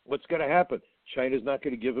 What's going to happen? China's not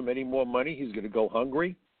going to give him any more money. He's going to go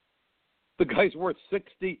hungry. The guy's worth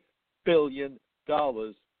 $60 billion,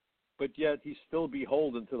 but yet he's still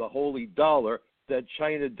beholden to the holy dollar that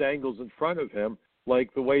China dangles in front of him,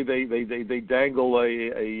 like the way they dangle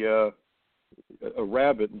a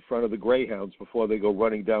rabbit in front of the greyhounds before they go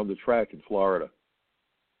running down the track in Florida,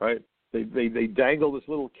 right? They dangle this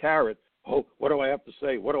little carrot. Oh, what do I have to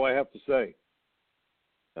say? What do I have to say?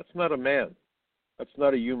 That's not a man. That's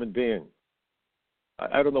not a human being.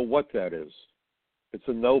 I don't know what that is. It's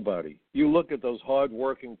a nobody. You look at those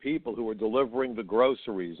hard-working people who are delivering the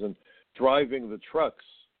groceries and driving the trucks.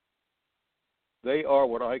 They are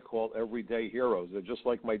what I call everyday heroes. They're just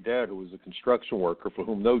like my dad, who was a construction worker for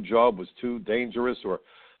whom no job was too dangerous or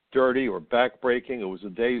dirty or backbreaking. It was a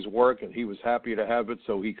day's work, and he was happy to have it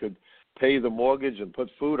so he could pay the mortgage and put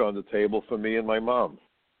food on the table for me and my mom.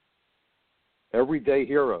 Everyday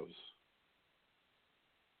heroes.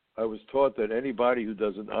 I was taught that anybody who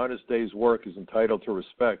does an honest day's work is entitled to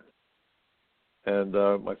respect. And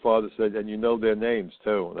my father said, and you know their names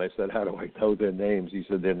too. And I said, how do I know their names? He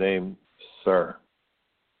said, their name, sir.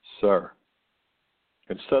 Sir.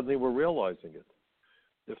 And suddenly we're realizing it.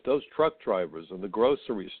 If those truck drivers and the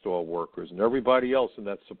grocery store workers and everybody else in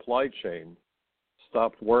that supply chain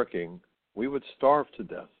stopped working, we would starve to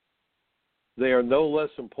death. They are no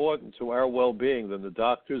less important to our well-being than the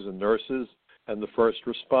doctors and nurses and the first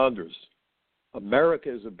responders.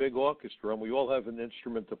 America is a big orchestra, and we all have an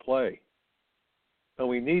instrument to play. And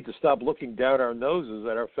we need to stop looking down our noses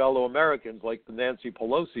at our fellow Americans like the Nancy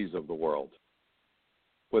Pelosi's of the world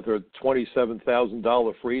with her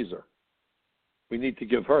 $27,000 freezer. We need to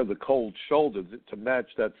give her the cold shoulder to match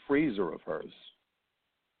that freezer of hers.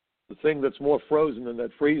 The thing that's more frozen than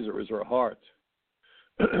that freezer is her heart.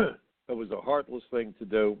 It was a heartless thing to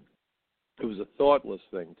do. It was a thoughtless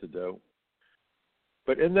thing to do.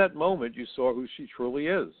 But in that moment, you saw who she truly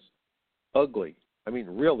is. Ugly. I mean,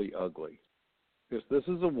 really ugly. Because this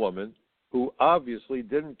is a woman who obviously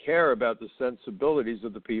didn't care about the sensibilities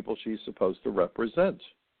of the people she's supposed to represent.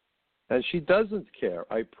 And she doesn't care,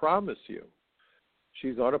 I promise you.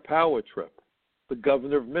 She's on a power trip. The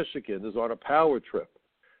governor of Michigan is on a power trip.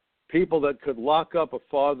 People that could lock up a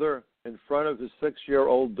father in front of his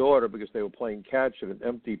 6-year-old daughter because they were playing catch at an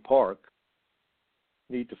empty park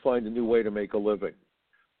need to find a new way to make a living.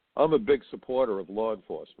 I'm a big supporter of law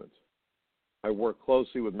enforcement. I work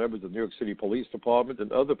closely with members of the New York City Police Department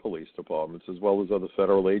and other police departments, as well as other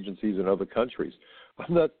federal agencies in other countries.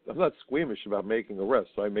 I'm not squeamish about making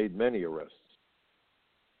arrests. I made many arrests.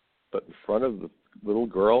 But in front of the little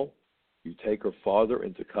girl, you take her father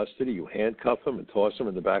into custody, you handcuff him and toss him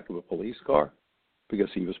in the back of a police car because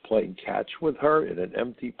he was playing catch with her in an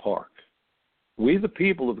empty park. We, the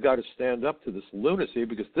people, have got to stand up to this lunacy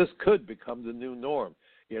because this could become the new norm.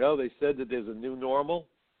 You know, they said that there's a new normal.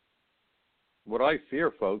 What I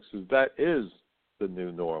fear, folks, is that is the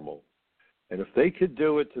new normal. And if they could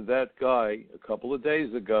do it to that guy a couple of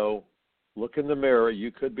days ago, look in the mirror,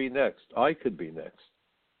 you could be next. I could be next.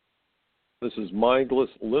 This is mindless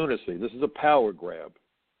lunacy. This is a power grab.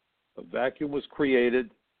 A vacuum was created,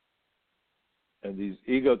 and these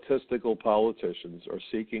egotistical politicians are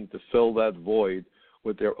seeking to fill that void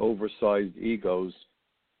with their oversized egos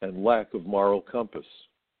and lack of moral compass.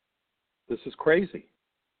 This is crazy.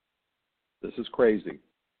 This is crazy.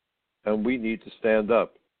 And we need to stand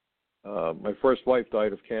up. My first wife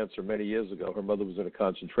died of cancer many years ago. Her mother was in a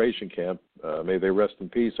concentration camp. May they rest in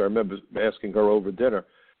peace. I remember asking her over dinner,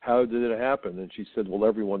 how did it happen? And she said, well,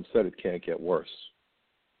 everyone said it can't get worse.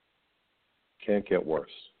 Can't get worse.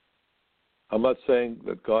 I'm not saying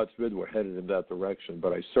that, God forbid, we're headed in that direction,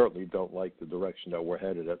 but I certainly don't like the direction that we're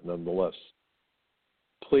headed at nonetheless.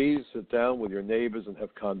 Please sit down with your neighbors and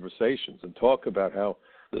have conversations and talk about how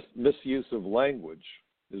this misuse of language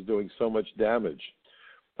is doing so much damage.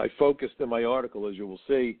 I focused in my article, as you will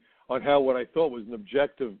see, on how what I thought was an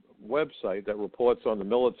objective website that reports on the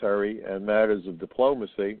military and matters of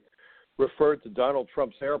diplomacy referred to Donald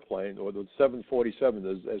Trump's airplane, or the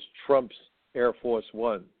 747, as Trump's Air Force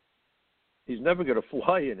One. He's never going to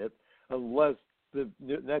fly in it unless the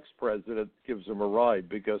next president gives him a ride,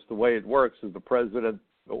 because the way it works is the president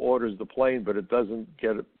orders the plane, but it doesn't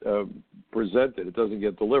get presented. It doesn't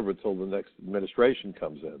get delivered until the next administration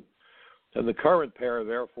comes in. And the current pair of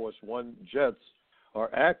Air Force One jets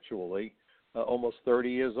are actually almost 30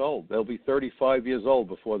 years old. They'll be 35 years old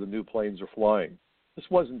before the new planes are flying. This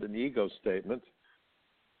wasn't an ego statement,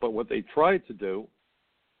 but what they tried to do,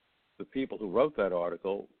 the people who wrote that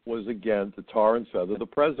article, was again to tar and feather the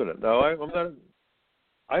president. Now,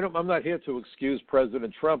 I'm not here to excuse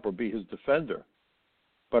President Trump or be his defender,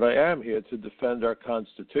 but I am here to defend our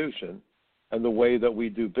Constitution and the way that we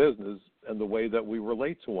do business and the way that we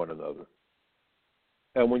relate to one another.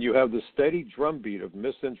 And when you have the steady drumbeat of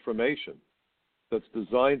misinformation that's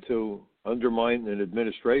designed to undermine an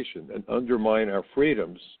administration and undermine our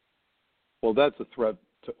freedoms, well, that's a threat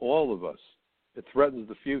to all of us. It threatens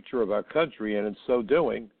the future of our country, and in so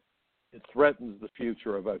doing, it threatens the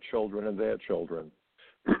future of our children and their children.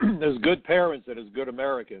 As good parents and as good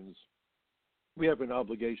Americans, we have an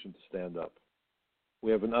obligation to stand up.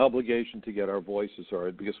 We have an obligation to get our voices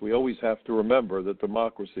heard, because we always have to remember that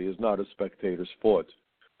democracy is not a spectator sport.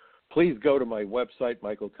 Please go to my website,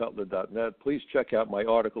 michaelcutler.net. Please check out my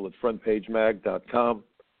article at frontpagemag.com.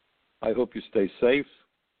 I hope you stay safe,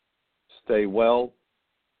 stay well,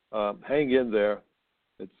 hang in there.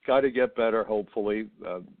 It's got to get better, hopefully.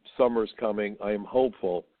 Summer's coming. I am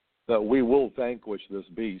hopeful that we will vanquish this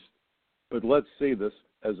beast, but let's see this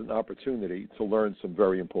as an opportunity to learn some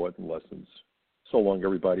very important lessons. So long,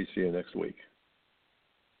 everybody. See you next week.